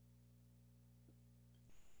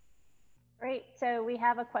 Great. So we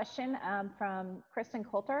have a question from Kristen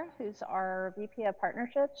Coulter, who's our VP of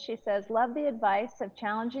Partnerships. She says, love the advice of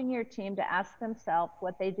challenging your team to ask themselves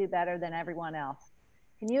what they do better than everyone else.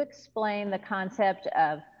 Can you explain the concept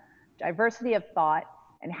of diversity of thought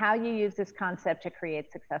and how you use this concept to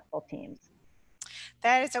create successful teams?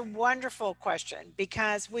 That is a wonderful question,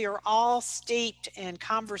 because we are all steeped in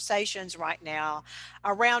conversations right now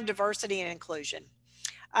around diversity and inclusion.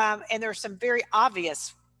 And there are some very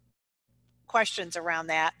obvious questions around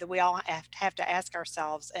that we all have to ask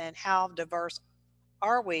ourselves, and how diverse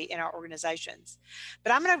are we in our organizations?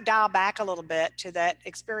 But I'm going to dial back a little bit to that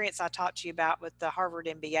experience I talked to you about with the Harvard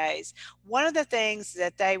MBAs. One of the things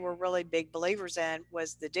that they were really big believers in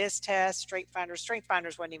was the DIS test, Strength Finders. Strength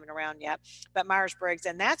Finders wasn't even around yet, but Myers-Briggs.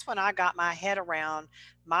 And that's when I got my head around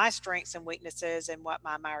my strengths and weaknesses and what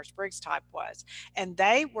my Myers-Briggs type was. And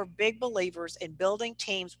they were big believers in building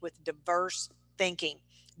teams with diverse thinking,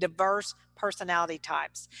 diverse personality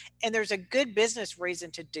types. And there's a good business reason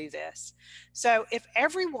to do this. So if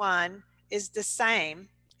everyone is the same,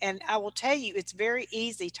 and I will tell you, it's very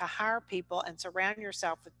easy to hire people and surround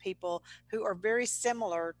yourself with people who are very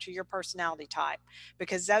similar to your personality type,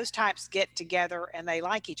 because those types get together and they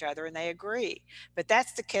like each other and they agree. But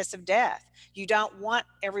that's the kiss of death. You don't want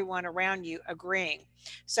everyone around you agreeing.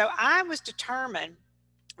 So I was determined,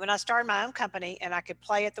 when I started my own company and I could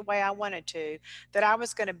play it the way I wanted to, that I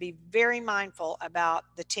was going to be very mindful about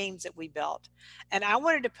the teams that we built. And I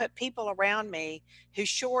wanted to put people around me who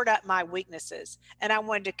shored up my weaknesses. And I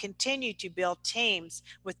wanted to continue to build teams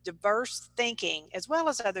with diverse thinking as well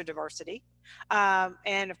as other diversity.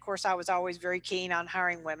 And of course, I was always very keen on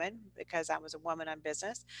hiring women because I was a woman owned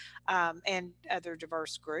business, and other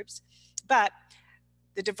diverse groups. But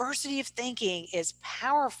the diversity of thinking is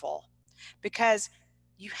powerful, because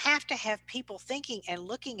you have to have people thinking and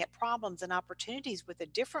looking at problems and opportunities with a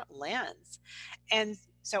different lens. And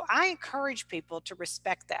so I encourage people to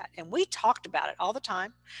respect that. And we talked about it all the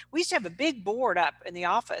time. We used to have a big board up in the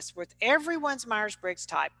office with everyone's Myers-Briggs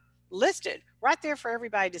type listed right there for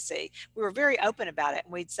everybody to see. We were very open about it.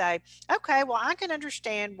 And we'd say, okay, well, I can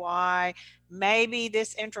understand why maybe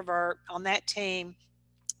this introvert on that team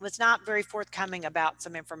was not very forthcoming about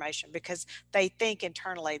some information, because they think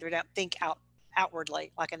internally, they don't think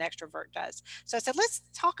outwardly like an extrovert does. So I said, let's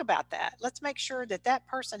talk about that. Let's make sure that that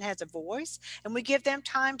person has a voice and we give them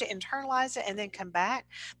time to internalize it and then come back.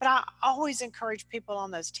 But I always encourage people on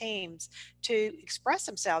those teams to express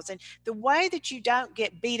themselves. And the way that you don't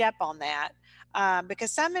get beat up on that,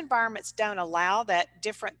 because some environments don't allow that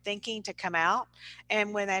different thinking to come out.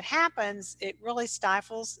 And when that happens, it really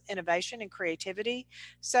stifles innovation and creativity.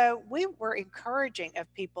 So we were encouraging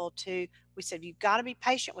of people to, we said, you've got to be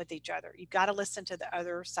patient with each other. You've got to listen to the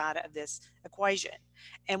other side of this equation.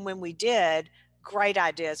 And when we did, great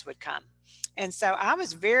ideas would come. And so I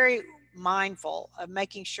was very mindful of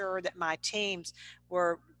making sure that my teams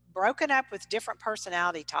were broken up with different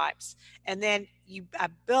personality types. And then I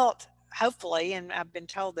built, hopefully, and I've been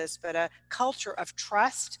told this, but a culture of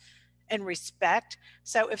trust and respect.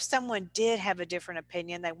 So if someone did have a different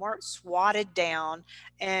opinion, they weren't swatted down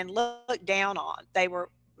and looked down on. They were,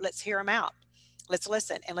 let's hear them out. Let's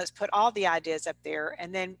listen and let's put all the ideas up there,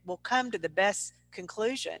 and then we'll come to the best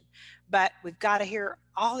conclusion. But we've got to hear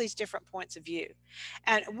all these different points of view.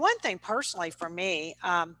 And one thing personally for me,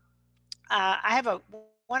 I have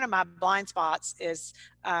one of my blind spots is,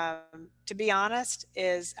 to be honest,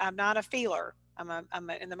 is I'm not a feeler.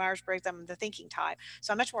 In the Myers-Briggs, I'm the thinking type.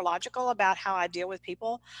 So I'm much more logical about how I deal with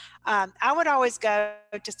people. I would always go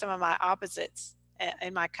to some of my opposites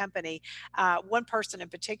in my company, one person in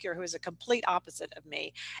particular who is a complete opposite of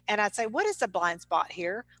me. And I'd say, what is the blind spot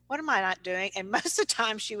here? What am I not doing? And most of the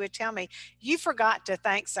time she would tell me, you forgot to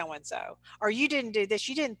thank so-and-so, or you didn't do this.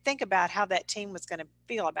 You didn't think about how that team was going to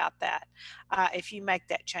feel about that if you make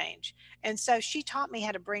that change. And so she taught me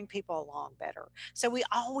how to bring people along better. So we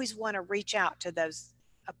always want to reach out to those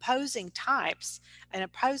opposing types and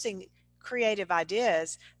opposing creative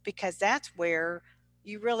ideas, because that's where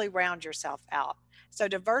you really round yourself out. So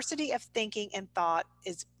diversity of thinking and thought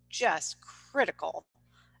is just critical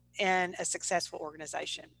in a successful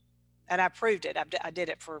organization. And I proved it. I did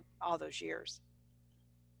it for all those years.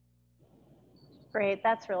 Great,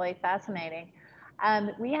 that's really fascinating.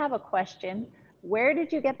 We have a question. Where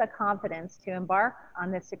did you get the confidence to embark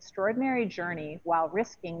on this extraordinary journey while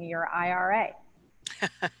risking your IRA?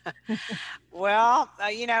 Well,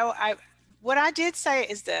 what I did say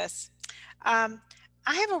is this. Um,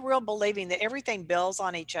 I have a real believing that everything builds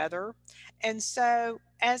on each other. And so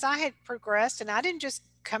as I had progressed, and I didn't just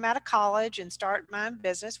come out of college and start my own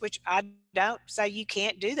business, which I don't say you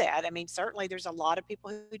can't do that. I mean, certainly there's a lot of people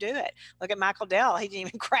who do it. Look at Michael Dell. He didn't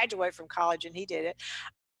even graduate from college and he did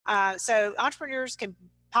it. So entrepreneurs can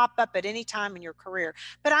pop up at any time in your career.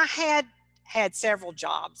 But I had several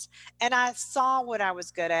jobs and I saw what I was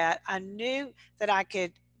good at. I knew that I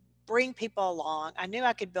could bring people along. I knew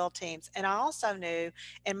I could build teams. And I also knew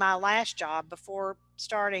in my last job before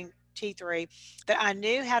starting T3 that I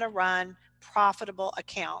knew how to run profitable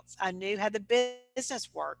accounts. I knew how the business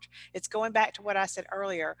worked. It's going back to what I said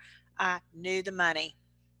earlier. I knew the money.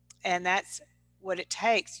 And that's what it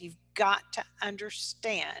takes. You've got to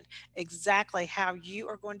understand exactly how you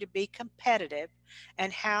are going to be competitive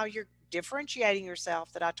and how you're differentiating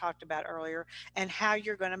yourself that I talked about earlier and how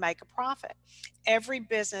you're going to make a profit. Every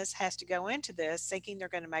business has to go into this thinking they're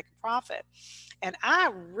going to make a profit. And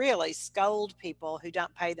I really scold people who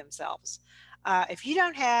don't pay themselves. If you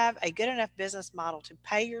don't have a good enough business model to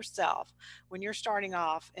pay yourself when you're starting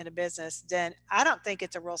off in a business, then I don't think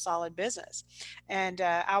it's a real solid business. And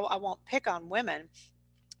I won't pick on women,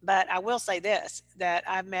 but I will say this, that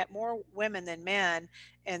I've met more women than men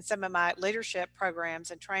in some of my leadership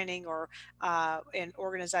programs and training, or in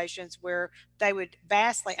organizations where they would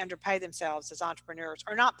vastly underpay themselves as entrepreneurs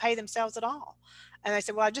or not pay themselves at all. And they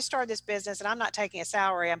said, well, I just started this business and I'm not taking a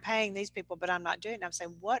salary. I'm paying these people, but I'm not doing it. And I'm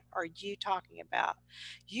saying, what are you talking about?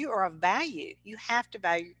 You are of value. You have to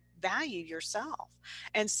value yourself.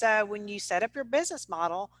 And so when you set up your business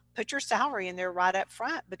model, put your salary in there right up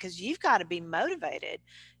front, because you've got to be motivated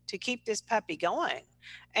to keep this puppy going.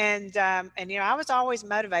 And I was always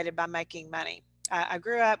motivated by making money. I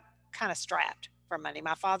grew up kind of strapped for money.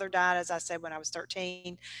 My father died, as I said, when I was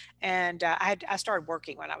 13, and I started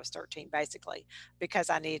working when I was 13, basically, because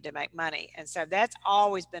I needed to make money. And so that's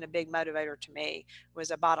always been a big motivator to me,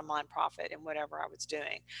 was a bottom line profit in whatever I was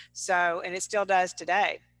doing. So, and it still does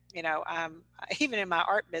today. Even in my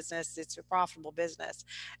art business, it's a profitable business,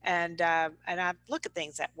 and I look at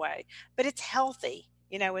things that way. But it's healthy.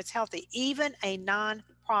 It's healthy. Even a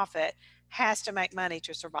nonprofit has to make money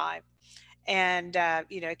to survive, and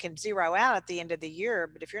it can zero out at the end of the year.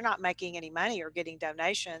 But if you're not making any money or getting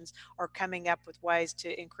donations or coming up with ways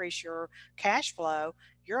to increase your cash flow,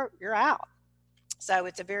 you're out. So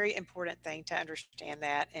it's a very important thing to understand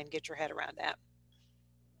that and get your head around that.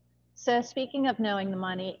 So speaking of knowing the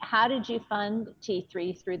money, how did you fund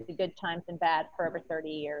T3 through the good times and bad for over 30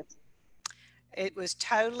 years? It was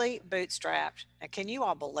totally bootstrapped. Now, can you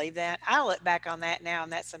all believe that? I look back on that now,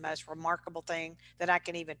 and that's the most remarkable thing that I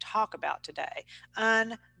can even talk about today.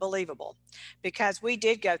 Unbelievable. Because we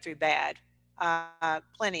did go through bad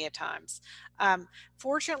plenty of times.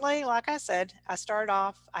 Fortunately, like I said, I started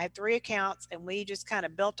off, I had 3 accounts, and we just kind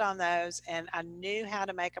of built on those, and I knew how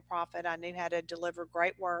to make a profit. I knew how to deliver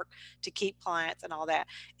great work to keep clients and all that.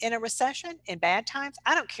 In a recession, in bad times,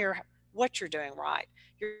 I don't care what you're doing right.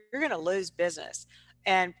 You're going to lose business.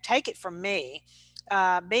 And take it from me,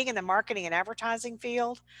 being in the marketing and advertising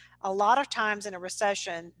field, a lot of times in a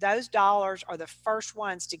recession, those dollars are the first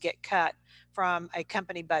ones to get cut from a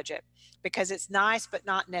company budget, because it's nice but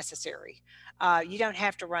not necessary. You don't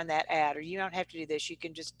have to run that ad, or you don't have to do this. You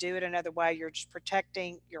can just do it another way. You're just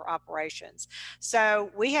protecting your operations.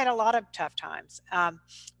 So we had a lot of tough times.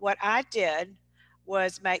 What I did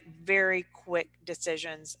was make very quick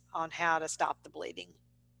decisions on how to stop the bleeding.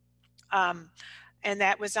 And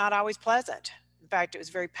that was not always pleasant. In fact, it was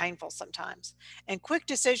very painful sometimes. And quick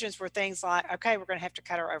decisions were things like, okay, we're going to have to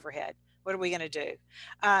cut our overhead. What are we going to do?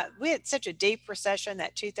 We had such a deep recession,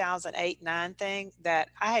 that 2008-9 thing, that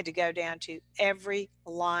I had to go down to every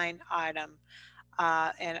line item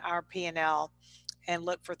in our P&L and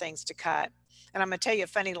look for things to cut. And I'm going to tell you a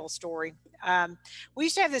funny little story. We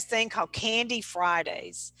used to have this thing called Candy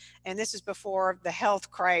Fridays, and this is before the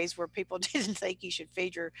health craze where people didn't think you should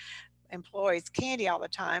feed your employees candy all the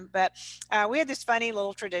time. But we had this funny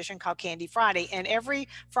little tradition called Candy Friday. And every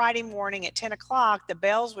Friday morning at 10 o'clock, the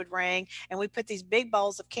bells would ring and we put these big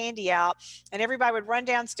bowls of candy out. And everybody would run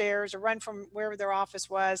downstairs or run from wherever their office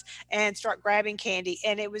was and start grabbing candy.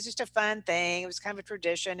 And it was just a fun thing. It was kind of a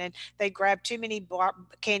tradition. And they'd grab too many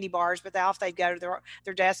candy bars, but off they'd go to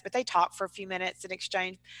their desk. But they talked for a few minutes and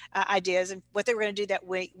exchange ideas and what they were going to do that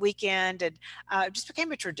weekend. And it just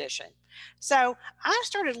became a tradition. So I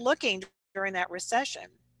started looking during that recession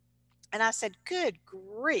and I said, good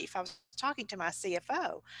grief. I was talking to my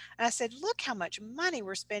CFO and I said, look how much money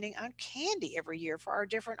we're spending on candy every year for our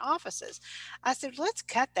different offices. I said, let's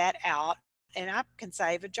cut that out and I can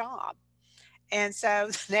save a job. And so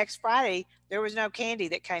the next Friday, there was no candy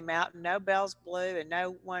that came out and no bells blew and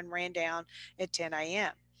no one ran down at 10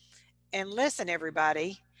 a.m. And listen,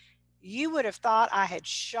 everybody, you would have thought I had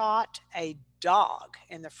shot a dog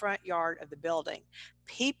in the front yard of the building.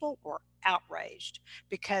 People were outraged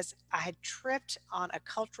because I had tripped on a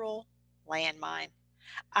cultural landmine.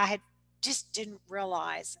 I had just didn't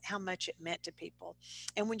realize how much it meant to people.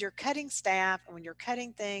 And when you're cutting staff and when you're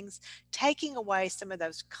cutting things, taking away some of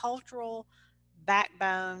those cultural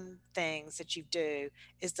backbone things that you do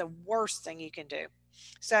is the worst thing you can do.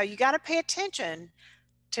 So you got to pay attention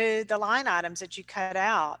to the line items that you cut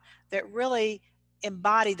out that really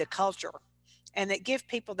embody the culture and that give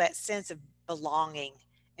people that sense of belonging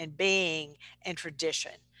and being and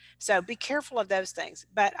tradition. So be careful of those things.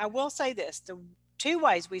 But I will say this, the two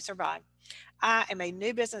ways we survive. I am a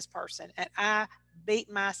new business person and I beat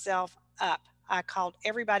myself up. I called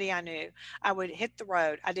everybody I knew. I would hit the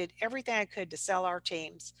road. I did everything I could to sell our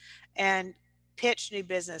teams and pitch new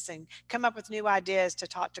business and come up with new ideas to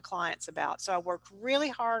talk to clients about. So I worked really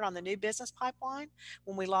hard on the new business pipeline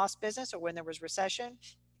when we lost business or when there was recession.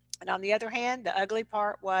 And on the other hand, the ugly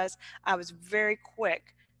part was I was very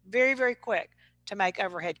quick, very, very quick to make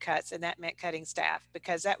overhead cuts. And that meant cutting staff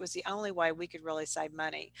because that was the only way we could really save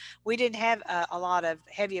money. We didn't have a lot of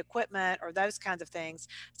heavy equipment or those kinds of things.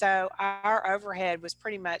 So our overhead was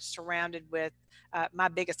pretty much surrounded with my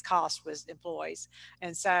biggest cost was employees.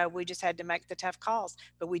 And so we just had to make the tough calls,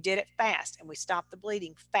 but we did it fast and we stopped the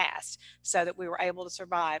bleeding fast so that we were able to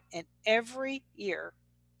survive. And every year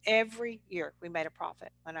we made a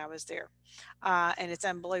profit when I was there. And it's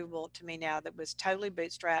unbelievable to me now that was totally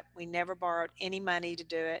bootstrapped. We never borrowed any money to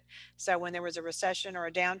do it. So when there was a recession or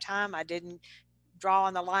a downtime, I didn't draw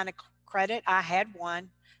on the line of credit. I had one,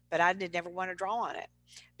 but I did never want to draw on it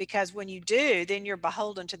because when you do, then you're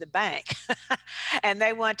beholden to the bank and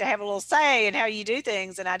they want to have a little say in how you do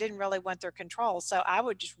things. And I didn't really want their control. So I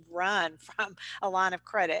would just run from a line of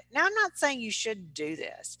credit. Now, I'm not saying you should do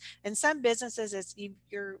this. In some businesses, it's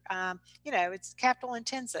capital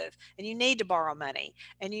intensive and you need to borrow money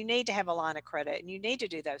and you need to have a line of credit and you need to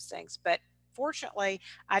do those things. But fortunately,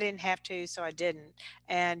 I didn't have to, so I didn't.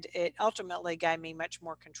 And it ultimately gave me much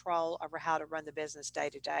more control over how to run the business day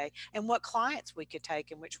to day and what clients we could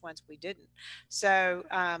take and which ones we didn't. So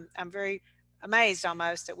I'm very amazed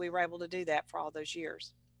almost that we were able to do that for all those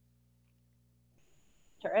years.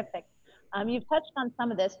 Terrific. You've touched on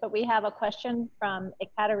some of this, but we have a question from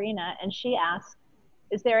Ekaterina, and she asks,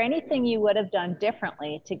 is there anything you would have done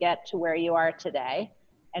differently to get to where you are today?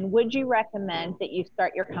 And would you recommend that you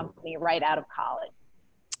start your company right out of college?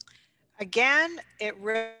 Again, it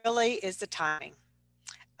really is the timing.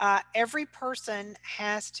 Every person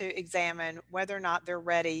has to examine whether or not they're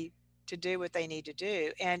ready to do what they need to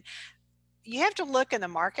do. And you have to look in the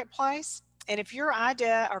marketplace. And if your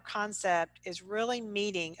idea or concept is really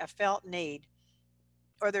meeting a felt need,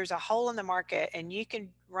 or there's a hole in the market and you can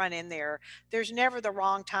run in there, there's never the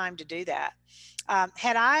wrong time to do that.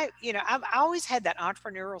 I've always had that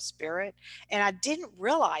entrepreneurial spirit and I didn't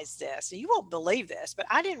realize this, and you won't believe this, but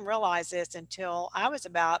I didn't realize this until I was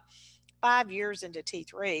about 5 years into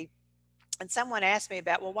T3. And someone asked me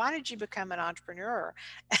about, well, why did you become an entrepreneur?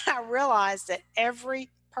 And I realized that every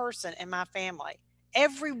person in my family,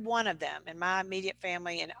 every one of them in my immediate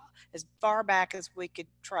family and as far back as we could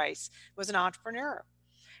trace was an entrepreneur.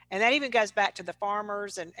 And that even goes back to the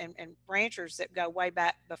farmers and ranchers that go way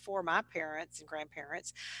back before my parents and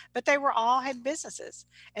grandparents, but they were all had businesses.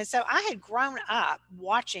 And so I had grown up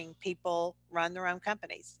watching people run their own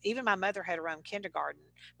companies. Even my mother had her own kindergarten.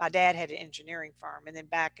 My dad had an engineering firm, and then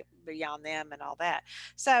back beyond them and all that.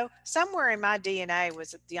 So somewhere in my DNA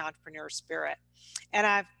was the entrepreneur spirit. And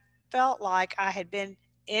I felt like I had been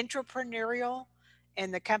entrepreneurial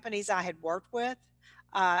in the companies I had worked with.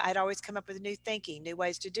 I'd always come up with new thinking, new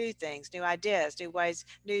ways to do things, new ideas, new ways,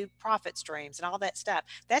 new profit streams, and all that stuff.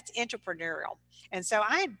 That's entrepreneurial. And so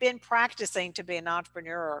I had been practicing to be an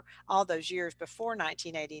entrepreneur all those years before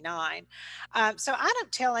 1989. So I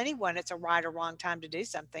don't tell anyone it's a right or wrong time to do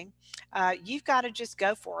something. You've got to just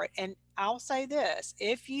go for it. And I'll say this,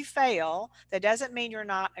 if you fail, that doesn't mean you're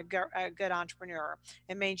not a good entrepreneur.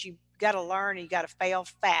 It means you got to learn and you got to fail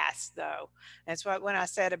fast, though. That's what when I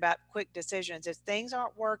said about quick decisions. If things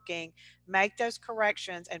aren't working, make those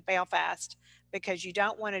corrections and fail fast, because you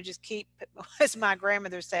don't want to just keep, as my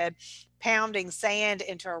grandmother said, pounding sand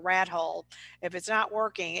into a rat hole. If it's not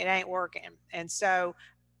working, it ain't working. And so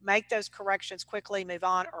make those corrections quickly, move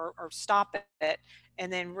on, or stop it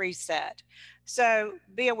and then reset. So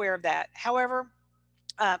be aware of that. However,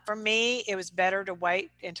 for me, it was better to wait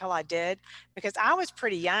until I did, because I was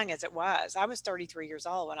pretty young as it was. I was 33 years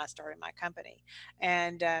old when I started my company.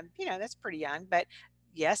 And, that's pretty young. But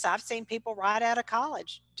yes, I've seen people right out of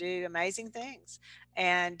college do amazing things.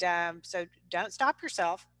 And so don't stop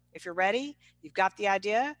yourself. If you're ready, you've got the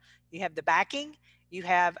idea, you have the backing, you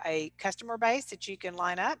have a customer base that you can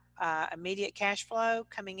line up, immediate cash flow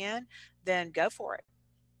coming in, then go for it.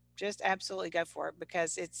 Just absolutely go for it,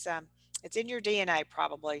 because it's in your DNA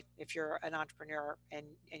probably if you're an entrepreneur, and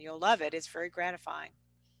you'll love it. It's very gratifying.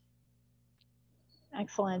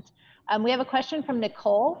 Excellent. We have a question from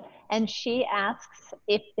Nicole, and she asks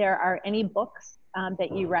if there are any books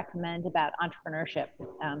that you recommend about entrepreneurship,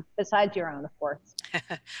 besides your own, of course.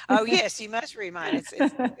 Oh yes, you must read mine. It's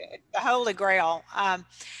the holy grail.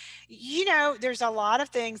 There's a lot of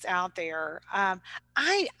things out there.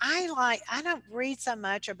 I don't read so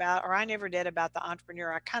much about, or I never did, about the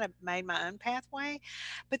entrepreneur. I kind of made my own pathway,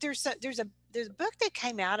 but there's a book that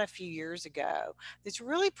came out a few years ago that's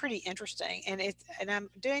really pretty interesting, and I'm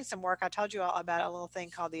doing some work. I told you all about a little thing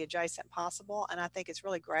called the Adjacent Possible, and I think it's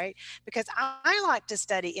really great because I like to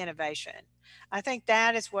study innovation. I think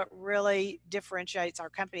that is what really differentiates our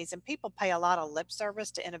companies, and people pay a lot of lip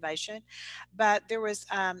service to innovation. But there was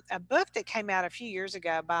a book that came out a few years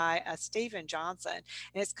ago by Stephen Johnson,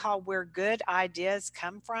 and it's called Where Good Ideas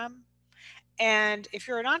Come From. And if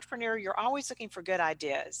you're an entrepreneur, you're always looking for good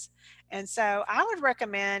ideas. And so I would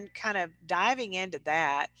recommend kind of diving into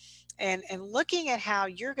that and looking at how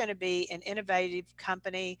you're going to be an innovative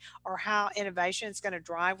company, or how innovation is going to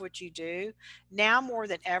drive what you do. Now more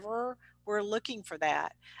than ever, we're looking for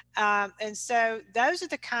that. And so those are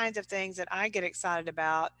the kinds of things that I get excited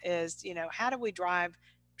about is, how do we drive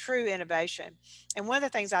true innovation? And one of the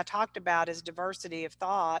things I talked about is diversity of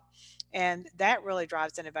thought, and that really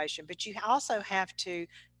drives innovation. But you also have to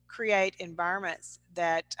create environments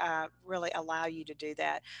that really allow you to do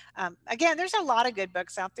that. Again, there's a lot of good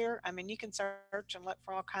books out there. I mean, you can search and look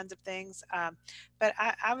for all kinds of things. But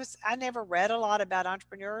I never read a lot about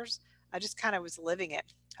entrepreneurs. I just kind of was living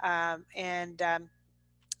it. And I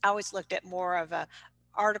always looked at more of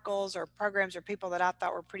articles or programs or people that I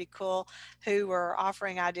thought were pretty cool, who were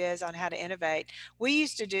offering ideas on how to innovate. We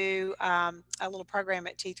used to do a little program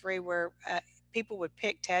at T3 where people would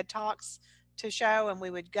pick TED Talks to show, and we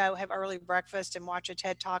would go have early breakfast and watch a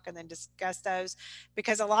TED Talk and then discuss those,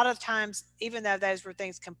 because a lot of times, even though those were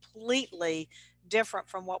things completely different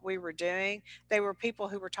from what we were doing, they were people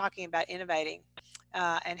who were talking about innovating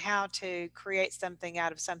and how to create something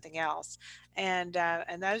out of something else. And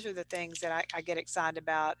those are the things that I get excited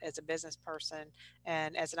about as a business person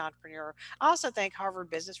and as an entrepreneur. I also think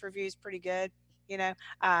Harvard Business Review is pretty good. You know,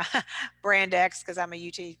 uh, Brand X, because I'm a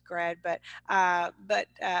UT grad, but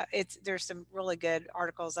it's there's some really good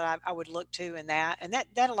articles that I would look to in that, and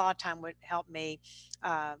that a lot of time would help me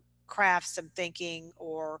uh, craft some thinking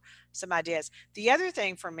or some ideas. The other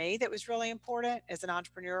thing for me that was really important as an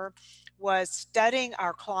entrepreneur was studying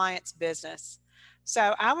our clients' business.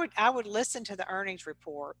 So I would listen to the earnings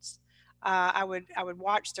reports. I would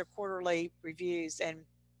watch their quarterly reviews, and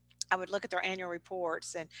I would look at their annual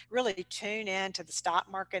reports and really tune in to the stock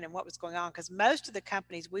market and what was going on, because most of the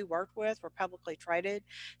companies we worked with were publicly traded.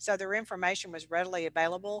 So their information was readily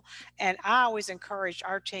available. And I always encourage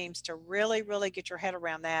our teams to really, really get your head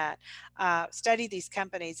around that. Study these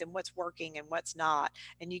companies and what's working and what's not.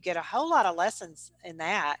 And you get a whole lot of lessons in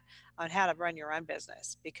that on how to run your own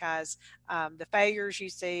business, because the failures you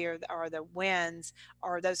see or the wins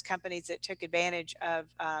are those companies that took advantage of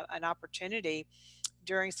an opportunity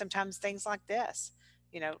during sometimes things like this.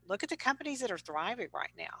 Look at the companies that are thriving right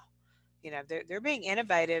now. They're being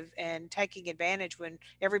innovative and taking advantage when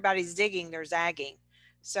everybody's digging, they're zagging.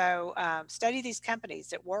 So study these companies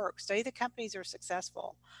that work, study the companies that are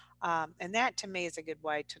successful. And that to me is a good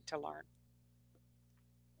way to learn.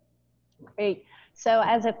 Great. So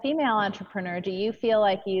as a female entrepreneur, do you feel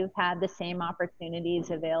like you've had the same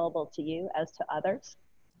opportunities available to you as to others?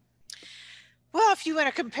 Well, if you want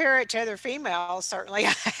to compare it to other females, certainly.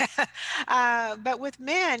 But with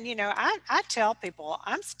men, I tell people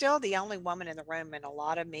I'm still the only woman in the room in a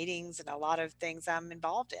lot of meetings and a lot of things I'm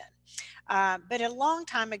involved in. But a long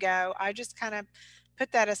time ago, I just kind of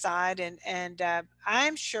put that aside, and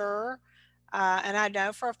I'm sure. And I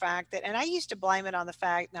know for a fact that, and I used to blame it on the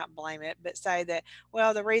fact, not blame it, but say that,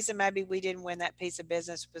 well, the reason maybe we didn't win that piece of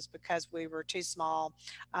business was because we were too small,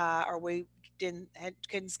 or we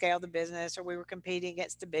couldn't scale the business, or we were competing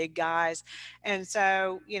against the big guys. And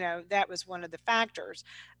so, that was one of the factors.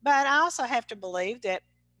 But I also have to believe that,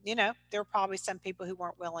 there are probably some people who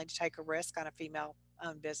weren't willing to take a risk on a female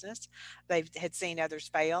owned business. They had seen others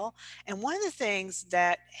fail. And one of the things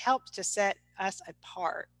that helps to set us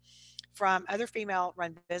apart from other female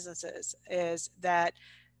run businesses is that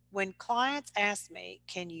when clients ask me,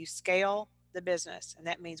 can you scale the business? And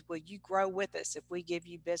that means, will you grow with us if we give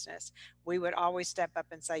you business? We would always step up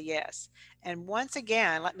and say yes. And once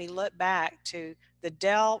again, let me look back to the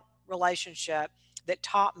Dell relationship that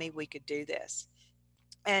taught me we could do this.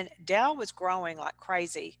 And Dell was growing like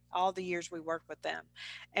crazy all the years we worked with them.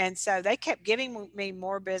 And so they kept giving me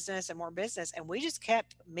more business and more business. And we just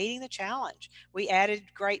kept meeting the challenge. We added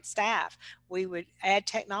great staff. We would add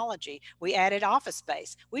technology. We added office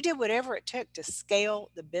space. We did whatever it took to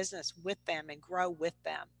scale the business with them and grow with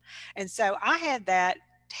them. And so I had that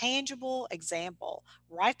tangible example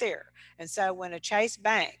right there. And so when a Chase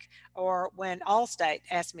Bank or when Allstate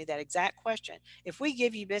asked me that exact question, if we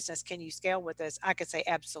give you business, can you scale with us? I could say,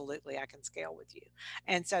 absolutely, I can scale with you.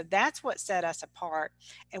 And so that's what set us apart.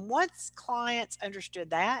 And once clients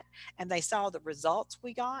understood that and they saw the results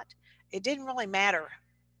we got, it didn't really matter,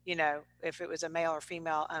 if it was a male or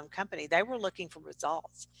female company. They were looking for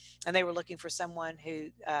results, and they were looking for someone who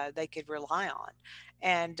they could rely on.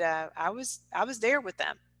 And I was there with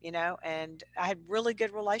them, and I had really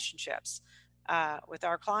good relationships with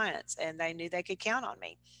our clients, and they knew they could count on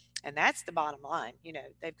me. And that's the bottom line.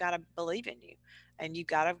 They've got to believe in you, and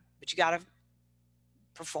but you got to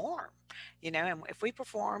perform. And if we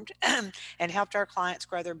performed and helped our clients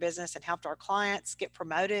grow their business and helped our clients get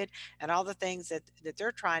promoted and all the things that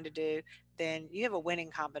they're trying to do, then you have a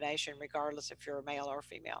winning combination regardless if you're a male or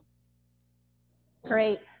female.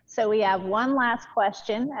 Great. So we have one last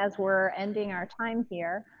question as we're ending our time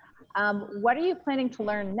here. What are you planning to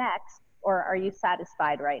learn next, or are you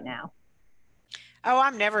satisfied right now? Oh,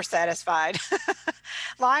 I'm never satisfied.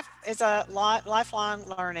 Life is a lifelong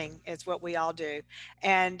learning is what we all do.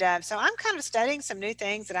 And so I'm kind of studying some new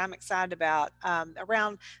things that I'm excited about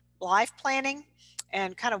around life planning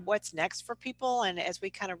and kind of what's next for people, and as we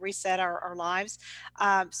kind of reset our lives.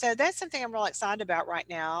 So that's something I'm really excited about right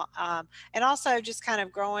now. And also just kind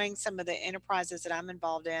of growing some of the enterprises that I'm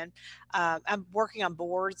involved in. I'm working on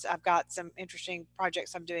boards. I've got some interesting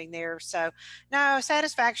projects I'm doing there. So no,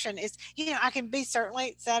 satisfaction is, I can be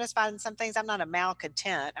certainly satisfied in some things. I'm not a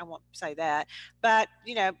malcontent. I won't say that. But,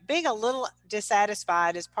 being a little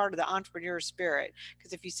dissatisfied is part of the entrepreneur spirit.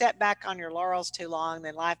 Because if you sit back on your laurels too long,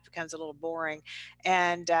 then life becomes a little boring.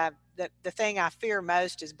 And the thing I fear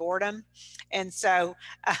most is boredom. And so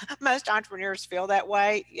most entrepreneurs feel that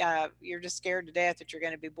way. You're just scared to death that you're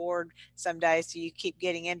going to be bored someday. So you keep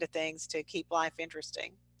getting into things to keep life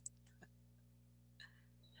interesting.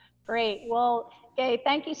 Great. Well, Gay,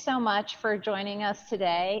 thank you so much for joining us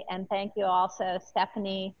today. And thank you also,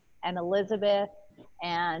 Stephanie and Elizabeth,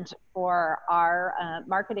 and for our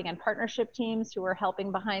marketing and partnership teams who are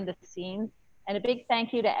helping behind the scenes. And a big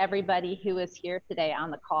thank you to everybody who is here today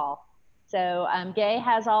on the call. So Gay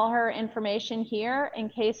has all her information here in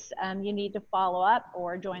case you need to follow up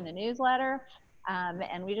or join the newsletter.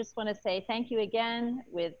 And we just want to say thank you again,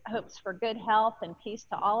 with hopes for good health and peace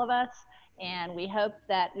to all of us. And we hope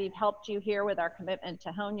that we've helped you here with our commitment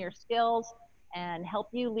to hone your skills and help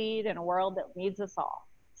you lead in a world that needs us all.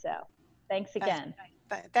 So thanks again.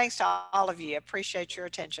 Thanks to all of you. Appreciate your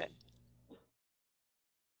attention.